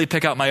 I rarely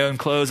pick out my own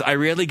clothes. I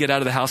rarely get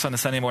out of the house on a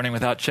Sunday morning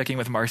without checking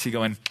with Marcy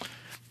going,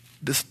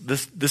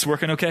 this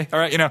working okay? All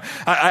right,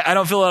 I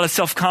don't feel a lot of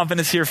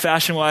self-confidence here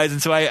fashion-wise, and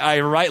so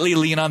I rightly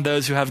lean on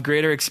those who have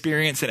greater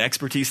experience and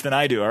expertise than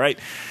I do, all right?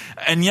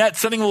 And yet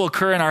something will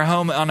occur in our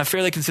home on a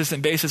fairly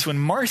consistent basis when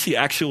Marcy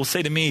actually will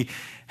say to me,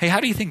 hey, how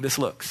do you think this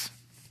looks?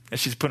 As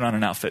she's putting on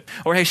an outfit.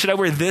 Or, hey, should I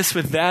wear this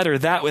with that or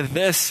that with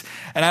this?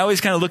 And I always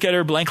kind of look at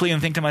her blankly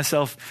and think to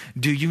myself,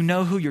 do you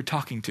know who you're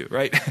talking to,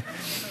 right?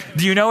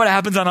 Do you know what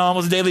happens on an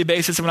almost daily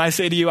basis when I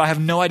say to you, I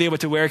have no idea what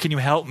to wear, can you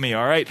help me,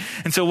 all right?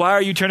 And so why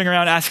are you turning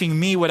around asking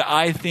me what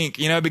I think?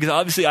 Because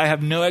obviously I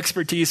have no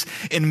expertise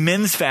in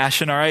men's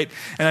fashion, all right?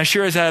 And I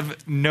sure as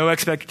have no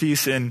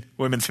expertise in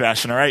women's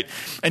fashion, all right?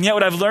 And yet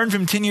what I've learned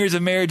from 10 years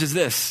of marriage is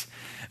this,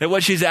 that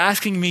what she's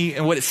asking me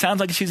and what it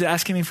sounds like she's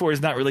asking me for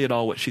is not really at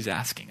all what she's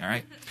asking, all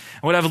right?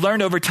 What I've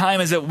learned over time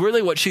is that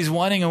really what she's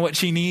wanting and what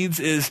she needs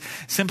is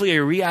simply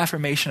a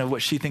reaffirmation of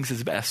what she thinks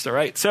is best, all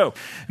right? So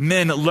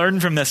men,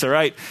 learn from this, all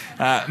right?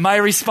 My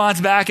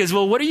response back is,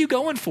 well, what are you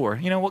going for?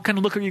 What kind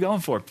of look are you going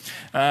for?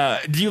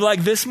 Do you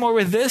like this more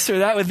with this or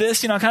that with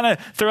this? Kind of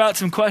throw out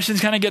some questions,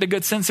 kind of get a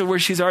good sense of where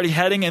she's already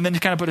heading, and then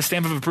kind of put a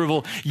stamp of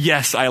approval.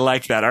 Yes, I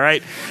like that, all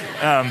right?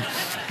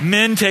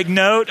 Men, take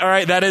note, all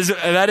right? That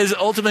is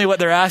ultimately what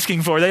they're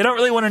asking for. They don't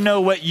really want to know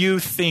what you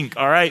think,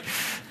 all right?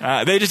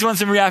 They just want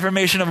some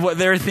reaffirmation of what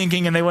they're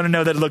thinking, and they want to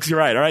know that it looks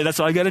right, all right? That's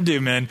all you got to do,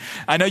 man.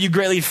 I know you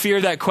greatly fear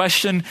that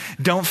question.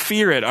 Don't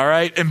fear it, all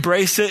right?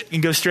 Embrace it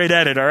and go straight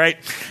at it, all right?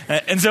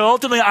 And so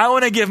ultimately, I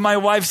want to give my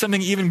wife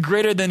something even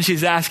greater than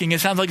she's asking. It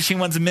sounds like she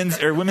wants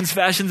men's or women's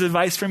fashion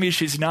advice from me.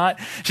 She's not.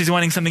 She's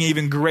wanting something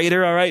even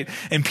greater, all right?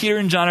 And Peter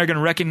and John are going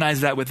to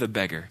recognize that with the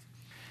beggar.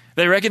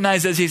 They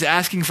recognize as he's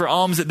asking for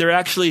alms that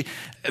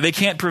they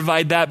can't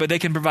provide that, but they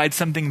can provide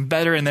something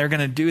better, and they're going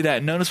to do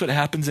that. Notice what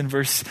happens in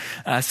verse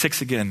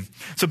 6 again.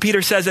 So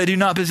Peter says, I do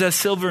not possess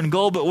silver and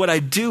gold, but what I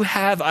do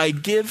have, I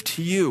give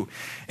to you.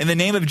 In the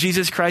name of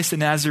Jesus Christ the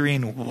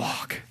Nazarene,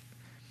 walk.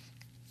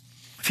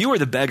 If you were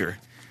the beggar,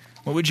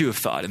 what would you have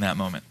thought in that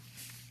moment?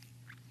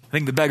 I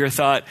think the beggar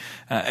thought,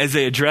 as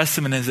they addressed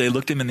him and as they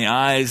looked him in the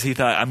eyes, he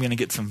thought, I'm going to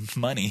get some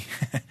money.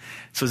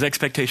 So his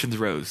expectations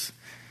rose.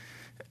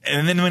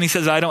 And then when he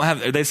says,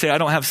 they say, I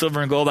don't have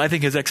silver and gold, I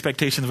think his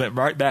expectations went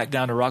right back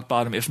down to rock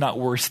bottom, if not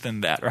worse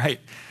than that, right?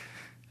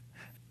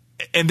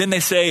 And then they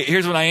say,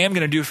 here's what I am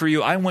going to do for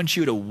you. I want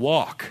you to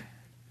walk.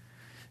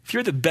 If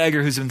you're the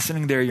beggar who's been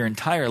sitting there your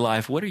entire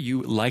life, what are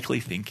you likely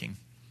thinking?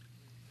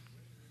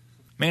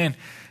 Man,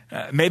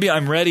 maybe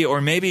I'm ready,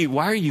 or maybe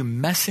why are you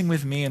messing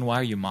with me and why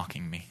are you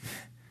mocking me?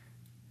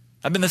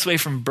 I've been this way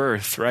from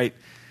birth, right?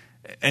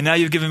 And now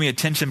you've given me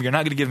attention, but you're not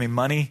going to give me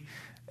money.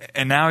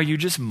 And now are you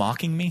just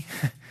mocking me?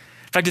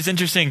 In fact, it's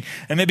interesting.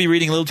 I may be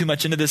reading a little too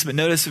much into this, but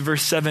notice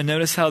verse 7.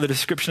 Notice how the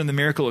description of the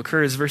miracle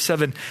occurs. Verse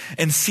 7,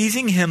 and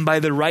seizing him by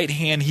the right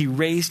hand, he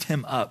raised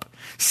him up.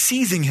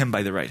 Seizing him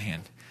by the right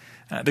hand.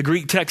 The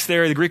Greek text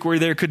there, the Greek word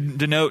there could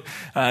denote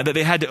that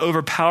they had to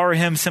overpower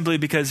him simply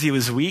because he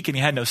was weak and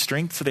he had no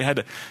strength. So they had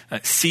to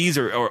seize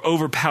or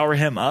overpower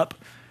him up.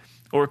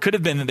 Or it could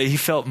have been that he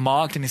felt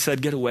mocked and he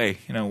said, get away,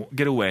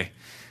 get away.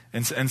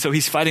 And so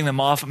he's fighting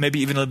them off, maybe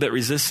even a little bit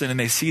resistant, and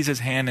they seize his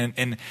hand,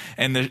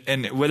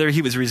 and whether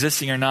he was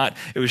resisting or not,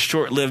 it was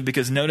short-lived,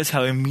 because notice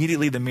how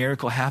immediately the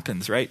miracle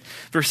happens, right?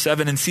 Verse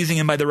 7, and seizing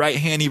him by the right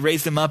hand, he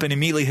raised him up, and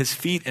immediately his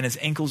feet and his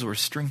ankles were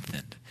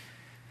strengthened.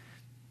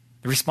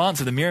 The response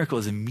of the miracle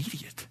is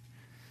immediate.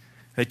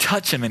 They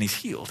touch him and he's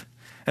healed.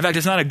 In fact,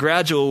 it's not a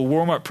gradual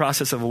warm-up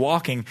process of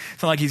walking.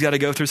 It's not like he's got to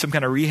go through some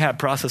kind of rehab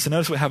process. And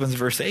notice what happens in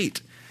verse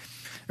 8.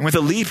 And with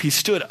a leap, he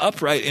stood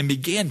upright and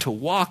began to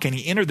walk, and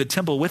he entered the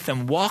temple with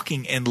them,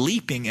 walking and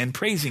leaping and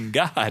praising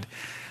God.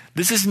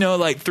 This is no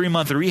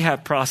 3-month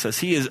rehab process.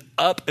 He is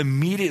up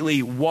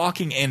immediately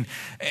walking and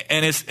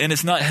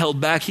it's not held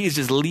back. He is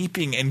just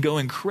leaping and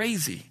going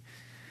crazy.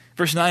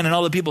 Verse 9, and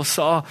all the people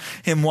saw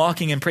him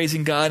walking and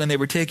praising God, and they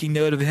were taking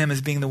note of him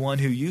as being the one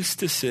who used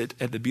to sit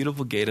at the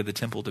beautiful gate of the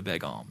temple to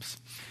beg alms.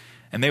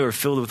 And they were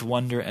filled with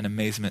wonder and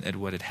amazement at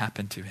what had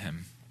happened to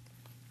him.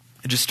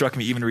 It just struck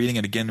me, even reading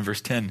it again in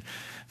verse 10,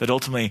 that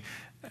ultimately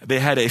they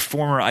had a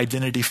former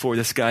identity for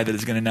this guy that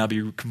is going to now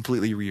be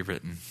completely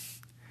rewritten.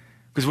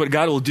 Because what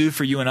God will do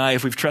for you and I,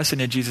 if we've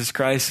trusted in Jesus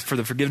Christ for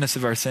the forgiveness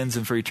of our sins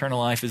and for eternal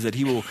life, is that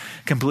he will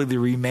completely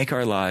remake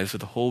our lives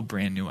with a whole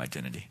brand new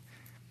identity.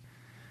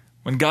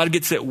 When God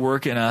gets at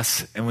work in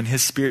us and when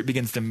his Spirit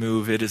begins to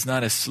move, it is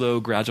not a slow,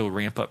 gradual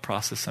ramp-up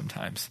process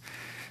sometimes.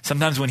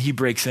 Sometimes when he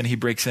breaks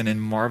in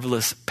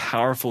marvelous,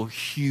 powerful,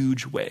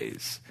 huge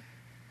ways.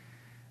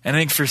 And I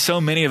think for so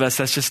many of us,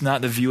 that's just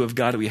not the view of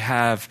God we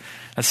have.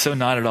 That's so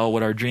not at all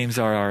what our dreams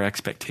are, our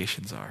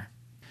expectations are.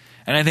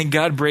 And I think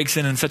God breaks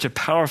in such a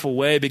powerful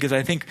way, because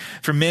I think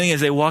for many,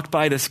 as they walked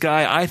by this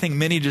guy, I think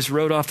many just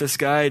wrote off this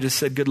guy, just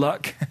said, good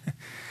luck.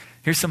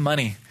 Here's some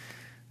money.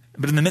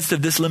 But in the midst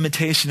of this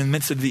limitation, in the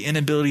midst of the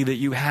inability that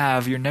you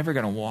have, you're never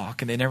going to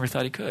walk, and they never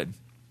thought he could.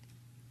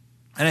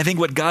 And I think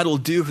what God will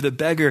do for the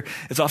beggar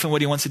is often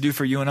what he wants to do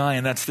for you and I,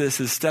 and that's this,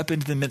 is step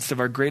into the midst of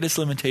our greatest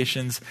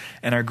limitations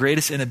and our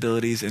greatest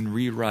inabilities and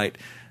rewrite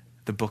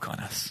the book on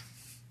us.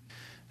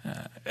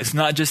 It's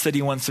not just that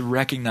he wants to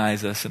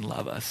recognize us and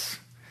love us,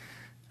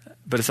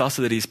 but it's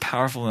also that he's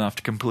powerful enough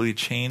to completely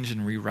change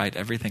and rewrite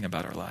everything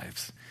about our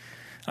lives.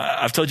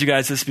 I've told you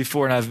guys this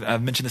before, and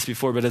I've mentioned this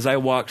before, but as I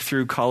walked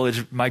through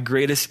college, my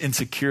greatest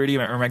insecurity,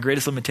 or my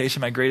greatest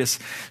limitation, my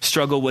greatest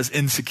struggle was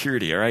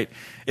insecurity, all right?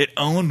 It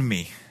owned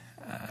me.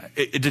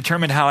 It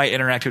determined how I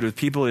interacted with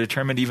people. It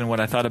determined even what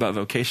I thought about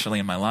vocationally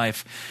in my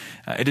life.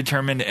 It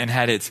determined and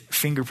had its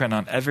fingerprint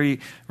on every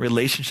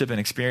relationship and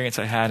experience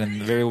I had in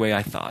the very way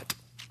I thought.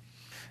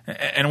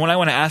 And what I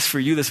want to ask for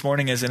you this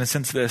morning is, in a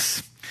sense,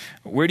 this: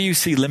 where do you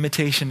see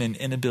limitation and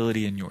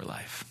inability in your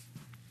life?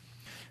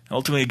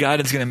 Ultimately, God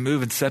is going to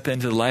move and step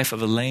into the life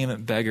of a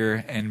lame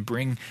beggar and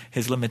bring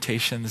his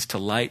limitations to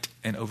light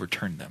and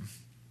overturn them.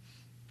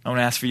 I want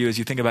to ask for you, as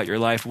you think about your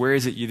life, where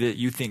is it that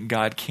you think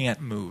God can't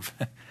move?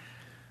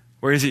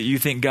 Where is it you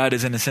think God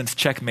is, in a sense,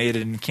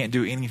 checkmated and can't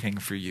do anything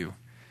for you?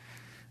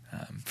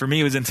 For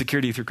me, it was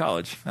insecurity through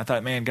college. I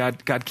thought, man,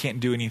 God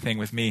can't do anything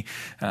with me.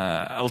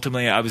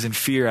 Ultimately, I was in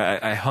fear.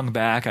 I hung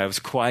back. I was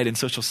quiet in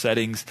social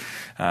settings.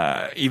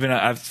 Even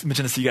I've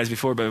mentioned this to you guys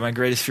before, but my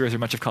greatest fear through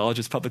much of college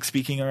was public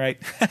speaking. All right,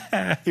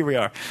 here we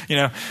are.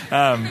 In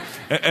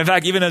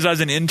fact, even as I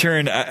was an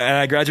intern, and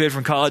I graduated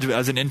from college, I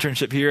was an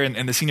internship here,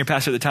 and the senior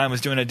pastor at the time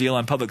was doing a deal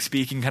on public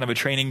speaking, kind of a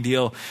training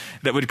deal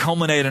that would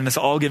culminate in us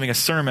all giving a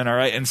sermon. All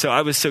right, and so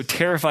I was so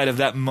terrified of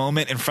that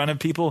moment in front of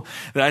people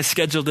that I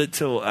scheduled it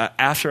till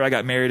after I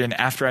got married and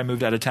after I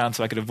moved out of town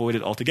so I could avoid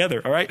it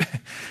altogether, all right?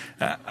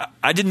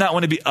 I did not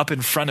want to be up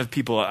in front of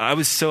people. I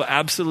was so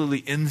absolutely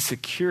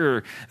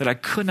insecure that I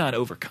could not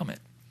overcome it.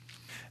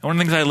 And one of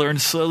the things I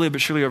learned slowly but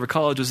surely over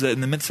college was that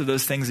in the midst of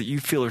those things that you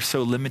feel are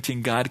so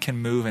limiting, God can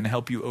move and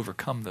help you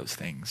overcome those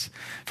things.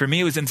 For me,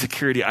 it was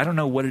insecurity. I don't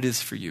know what it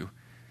is for you.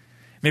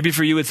 Maybe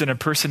for you, it's in a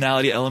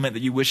personality element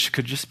that you wish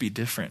could just be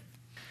different.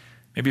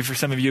 Maybe for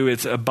some of you,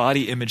 it's a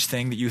body image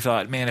thing that you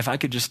thought, man, if I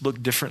could just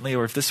look differently,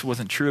 or if this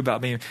wasn't true about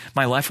me,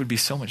 my life would be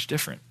so much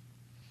different.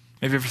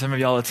 Maybe for some of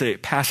y'all, it's a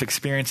past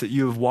experience that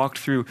you have walked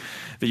through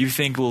that you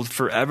think will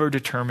forever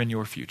determine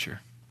your future.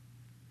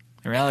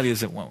 The reality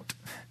is it won't.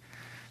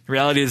 The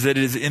reality is that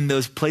it is in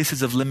those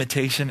places of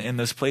limitation, in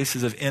those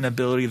places of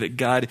inability, that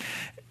God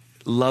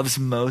loves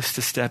most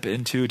to step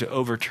into, to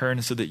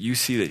overturn, so that you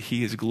see that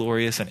he is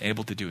glorious and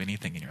able to do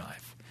anything in your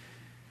life.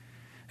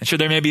 And sure,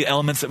 there may be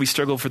elements that we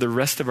struggle for the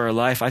rest of our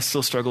life. I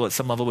still struggle at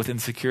some level with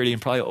insecurity and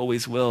probably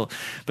always will.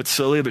 But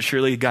slowly but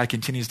surely, God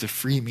continues to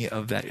free me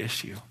of that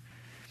issue.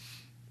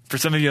 For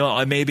some of you,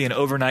 it may be an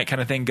overnight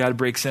kind of thing. God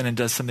breaks in and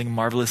does something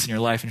marvelous in your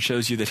life and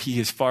shows you that he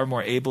is far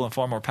more able and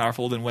far more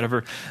powerful than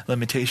whatever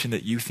limitation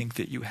that you think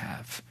that you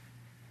have.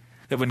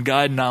 That when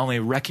God not only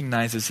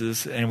recognizes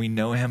this and we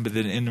know him, but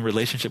then in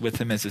relationship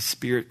with him, as his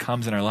Spirit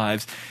comes in our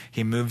lives,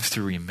 he moves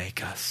to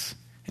remake us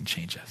and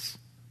change us,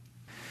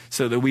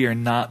 so that we are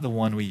not the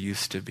one we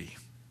used to be.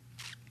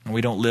 And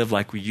we don't live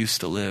like we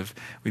used to live.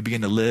 We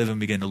begin to live and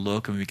begin to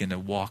look and we begin to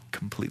walk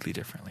completely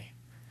differently.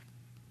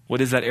 What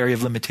is that area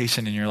of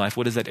limitation in your life?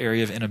 What is that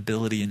area of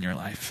inability in your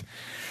life?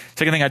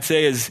 Second thing I'd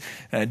say is,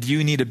 do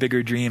you need a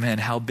bigger dream, and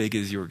how big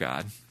is your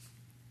God?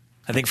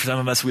 I think for some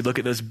of us, we look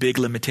at those big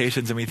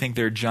limitations and we think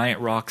they're giant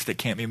rocks that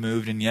can't be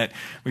moved, and yet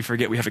we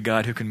forget we have a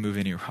God who can move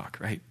any rock,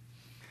 right?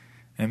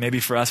 And maybe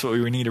for us, what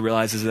we need to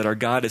realize is that our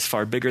God is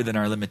far bigger than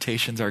our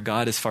limitations. Our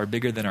God is far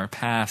bigger than our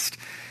past.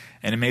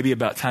 And it may be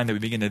about time that we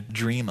begin to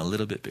dream a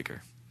little bit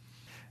bigger.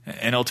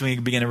 And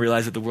ultimately begin to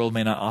realize that the world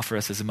may not offer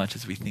us as much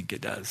as we think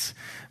it does.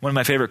 One of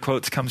my favorite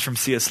quotes comes from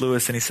C.S.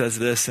 Lewis, and he says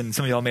this, and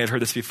some of y'all may have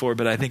heard this before,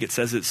 but I think it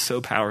says it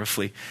so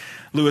powerfully.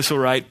 Lewis will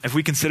write, "If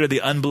we consider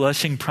the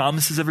unblushing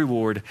promises of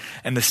reward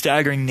and the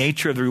staggering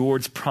nature of the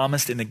rewards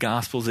promised in the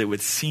Gospels, it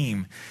would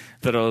seem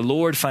that our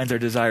Lord finds our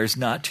desires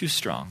not too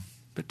strong,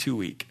 but too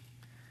weak.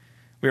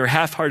 We are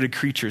half-hearted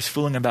creatures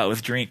fooling about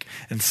with drink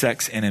and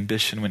sex and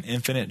ambition when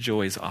infinite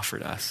joy is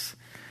offered us.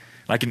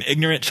 Like an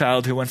ignorant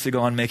child who wants to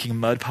go on making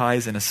mud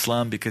pies in a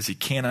slum because he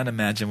cannot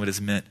imagine what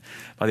is meant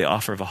by the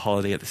offer of a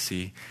holiday at the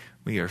sea,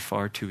 we are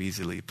far too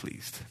easily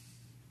pleased."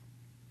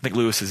 I think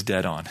Lewis is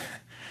dead on.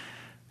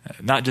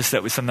 Not just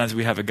that sometimes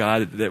we have a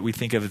God that we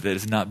think of that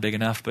is not big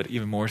enough, but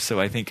even more so,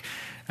 I think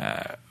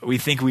we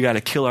got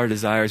to kill our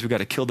desires. We got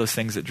to kill those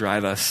things that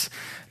drive us.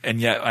 And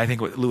yet I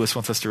think what Lewis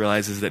wants us to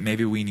realize is that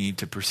maybe we need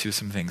to pursue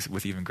some things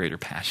with even greater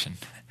passion.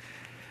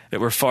 That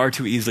we're far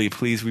too easily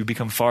pleased. We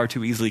become far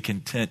too easily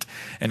content.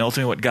 And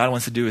ultimately what God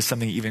wants to do is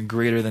something even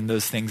greater than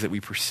those things that we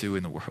pursue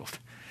in the world.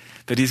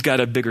 That he's got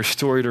a bigger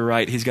story to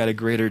write. He's got a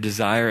greater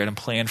desire and a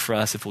plan for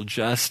us if we'll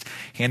just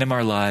hand him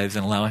our lives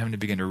and allow him to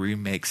begin to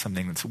remake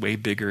something that's way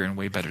bigger and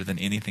way better than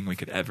anything we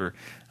could ever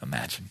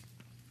imagine.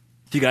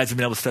 You guys have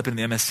been able to step into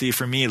the MSC.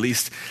 For me, at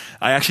least,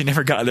 I actually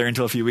never got there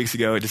until a few weeks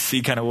ago to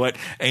see kind of what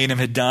A&M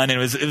had done. And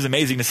it was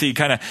amazing to see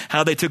kind of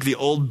how they took the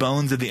old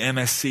bones of the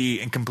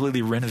MSC and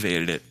completely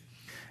renovated it.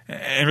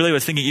 And really I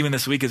was thinking even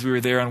this week as we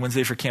were there on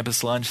Wednesday for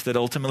campus lunch that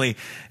ultimately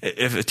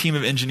if a team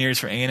of engineers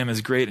for A&M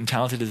as great and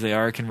talented as they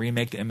are can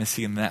remake the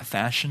MSC in that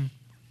fashion,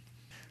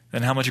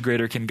 then how much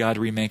greater can God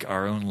remake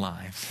our own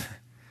lives?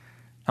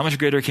 How much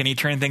greater can he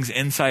turn things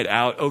inside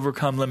out,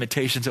 overcome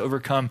limitations,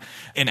 overcome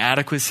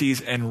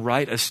inadequacies, and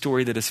write a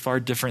story that is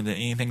far different than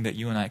anything that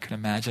you and I could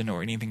imagine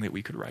or anything that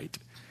we could write?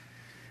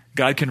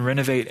 God can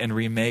renovate and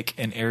remake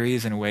in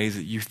areas and ways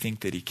that you think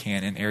that he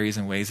can, in areas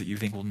and ways that you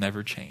think will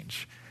never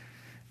change.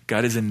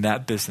 God is in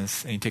that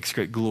business, and he takes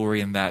great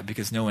glory in that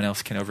because no one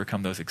else can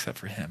overcome those except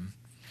for him.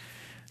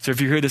 So if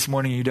you're here this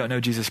morning and you don't know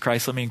Jesus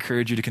Christ, let me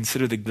encourage you to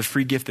consider the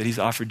free gift that he's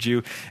offered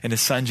you in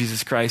his son,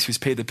 Jesus Christ, who's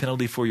paid the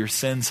penalty for your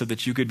sins so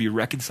that you could be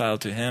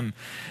reconciled to him,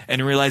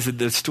 and realize that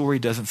the story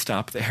doesn't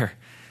stop there.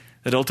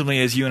 That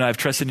ultimately, as you and I have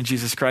trusted in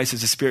Jesus Christ,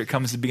 as the Spirit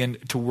comes to begin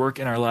to work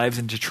in our lives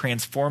and to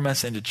transform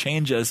us and to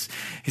change us,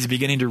 he's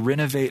beginning to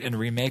renovate and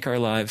remake our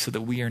lives so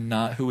that we are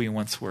not who we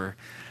once were.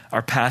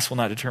 Our past will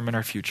not determine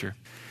our future.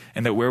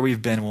 And that where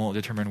we've been won't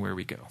determine where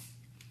we go.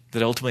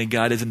 That ultimately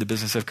God is in the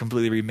business of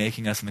completely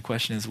remaking us. And the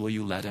question is, will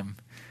you let him?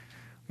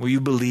 Will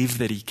you believe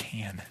that he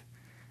can?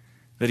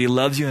 That he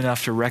loves you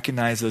enough to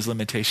recognize those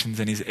limitations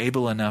and he's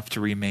able enough to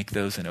remake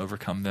those and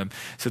overcome them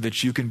so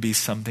that you can be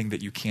something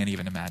that you can't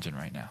even imagine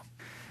right now.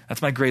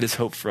 That's my greatest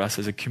hope for us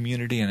as a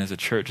community and as a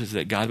church, is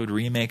that God would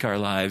remake our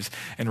lives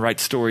and write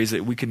stories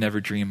that we could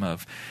never dream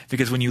of.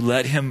 Because when you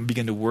let him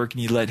begin to work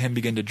and you let him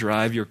begin to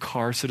drive your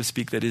car, so to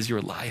speak, that is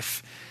your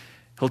life,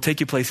 he'll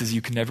take you places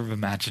you could never have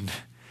imagined.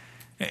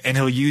 And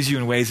he'll use you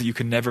in ways that you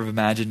could never have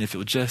imagined if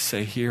you'll just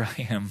say, "Here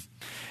I am.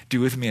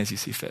 Do with me as you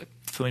see fit."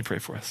 So let me pray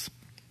for us.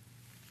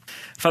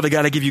 Father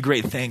God, I give you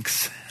great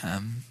thanks.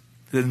 In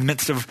the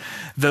midst of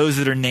those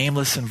that are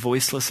nameless and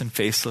voiceless and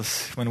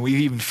faceless, when we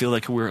even feel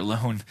like we're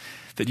alone,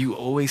 that you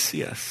always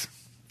see us.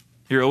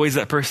 You're always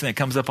that person that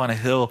comes up on a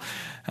hill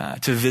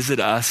to visit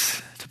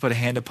us, to put a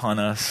hand upon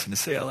us, and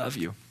to say, "I love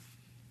you."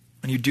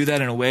 And you do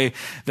that in a way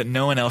that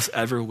no one else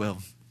ever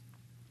will.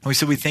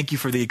 So we thank you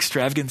for the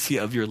extravagancy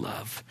of your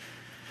love,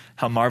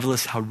 how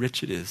marvelous, how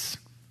rich it is,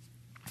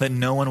 that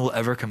no one will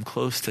ever come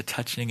close to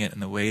touching it in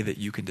the way that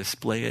you can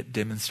display it,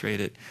 demonstrate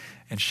it,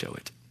 and show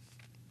it.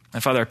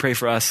 And Father, I pray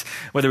for us,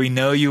 whether we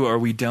know you or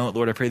we don't,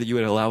 Lord, I pray that you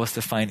would allow us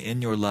to find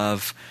in your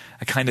love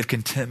a kind of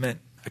contentment,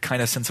 a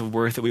kind of sense of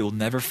worth that we will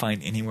never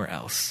find anywhere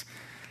else.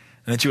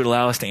 And that you would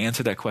allow us to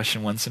answer that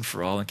question once and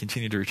for all and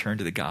continue to return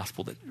to the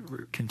gospel that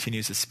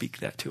continues to speak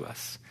that to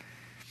us.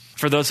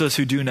 For those of us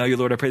who do know you,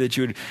 Lord, I pray that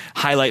you would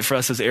highlight for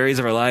us those areas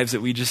of our lives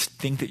that we just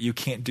think that you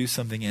can't do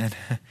something in.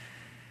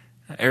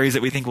 Areas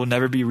that we think will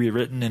never be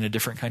rewritten in a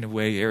different kind of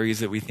way. Areas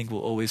that we think will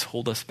always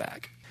hold us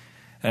back.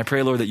 And I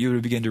pray, Lord, that you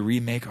would begin to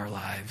remake our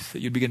lives.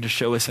 That you'd begin to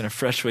show us in a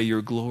fresh way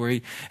your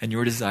glory and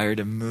your desire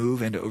to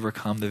move and to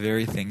overcome the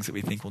very things that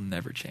we think will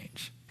never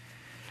change.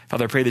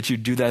 Father, I pray that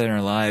you'd do that in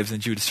our lives and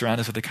that you would surround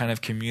us with the kind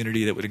of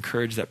community that would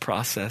encourage that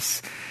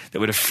process, that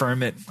would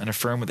affirm it and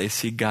affirm what they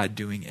see God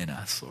doing in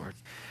us, Lord.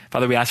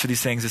 Father, we ask for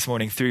these things this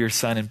morning through your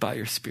Son and by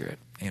your Spirit.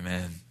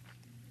 Amen.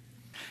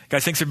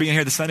 Guys, thanks for being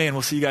here this Sunday, and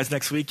we'll see you guys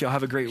next week. Y'all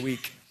have a great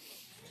week.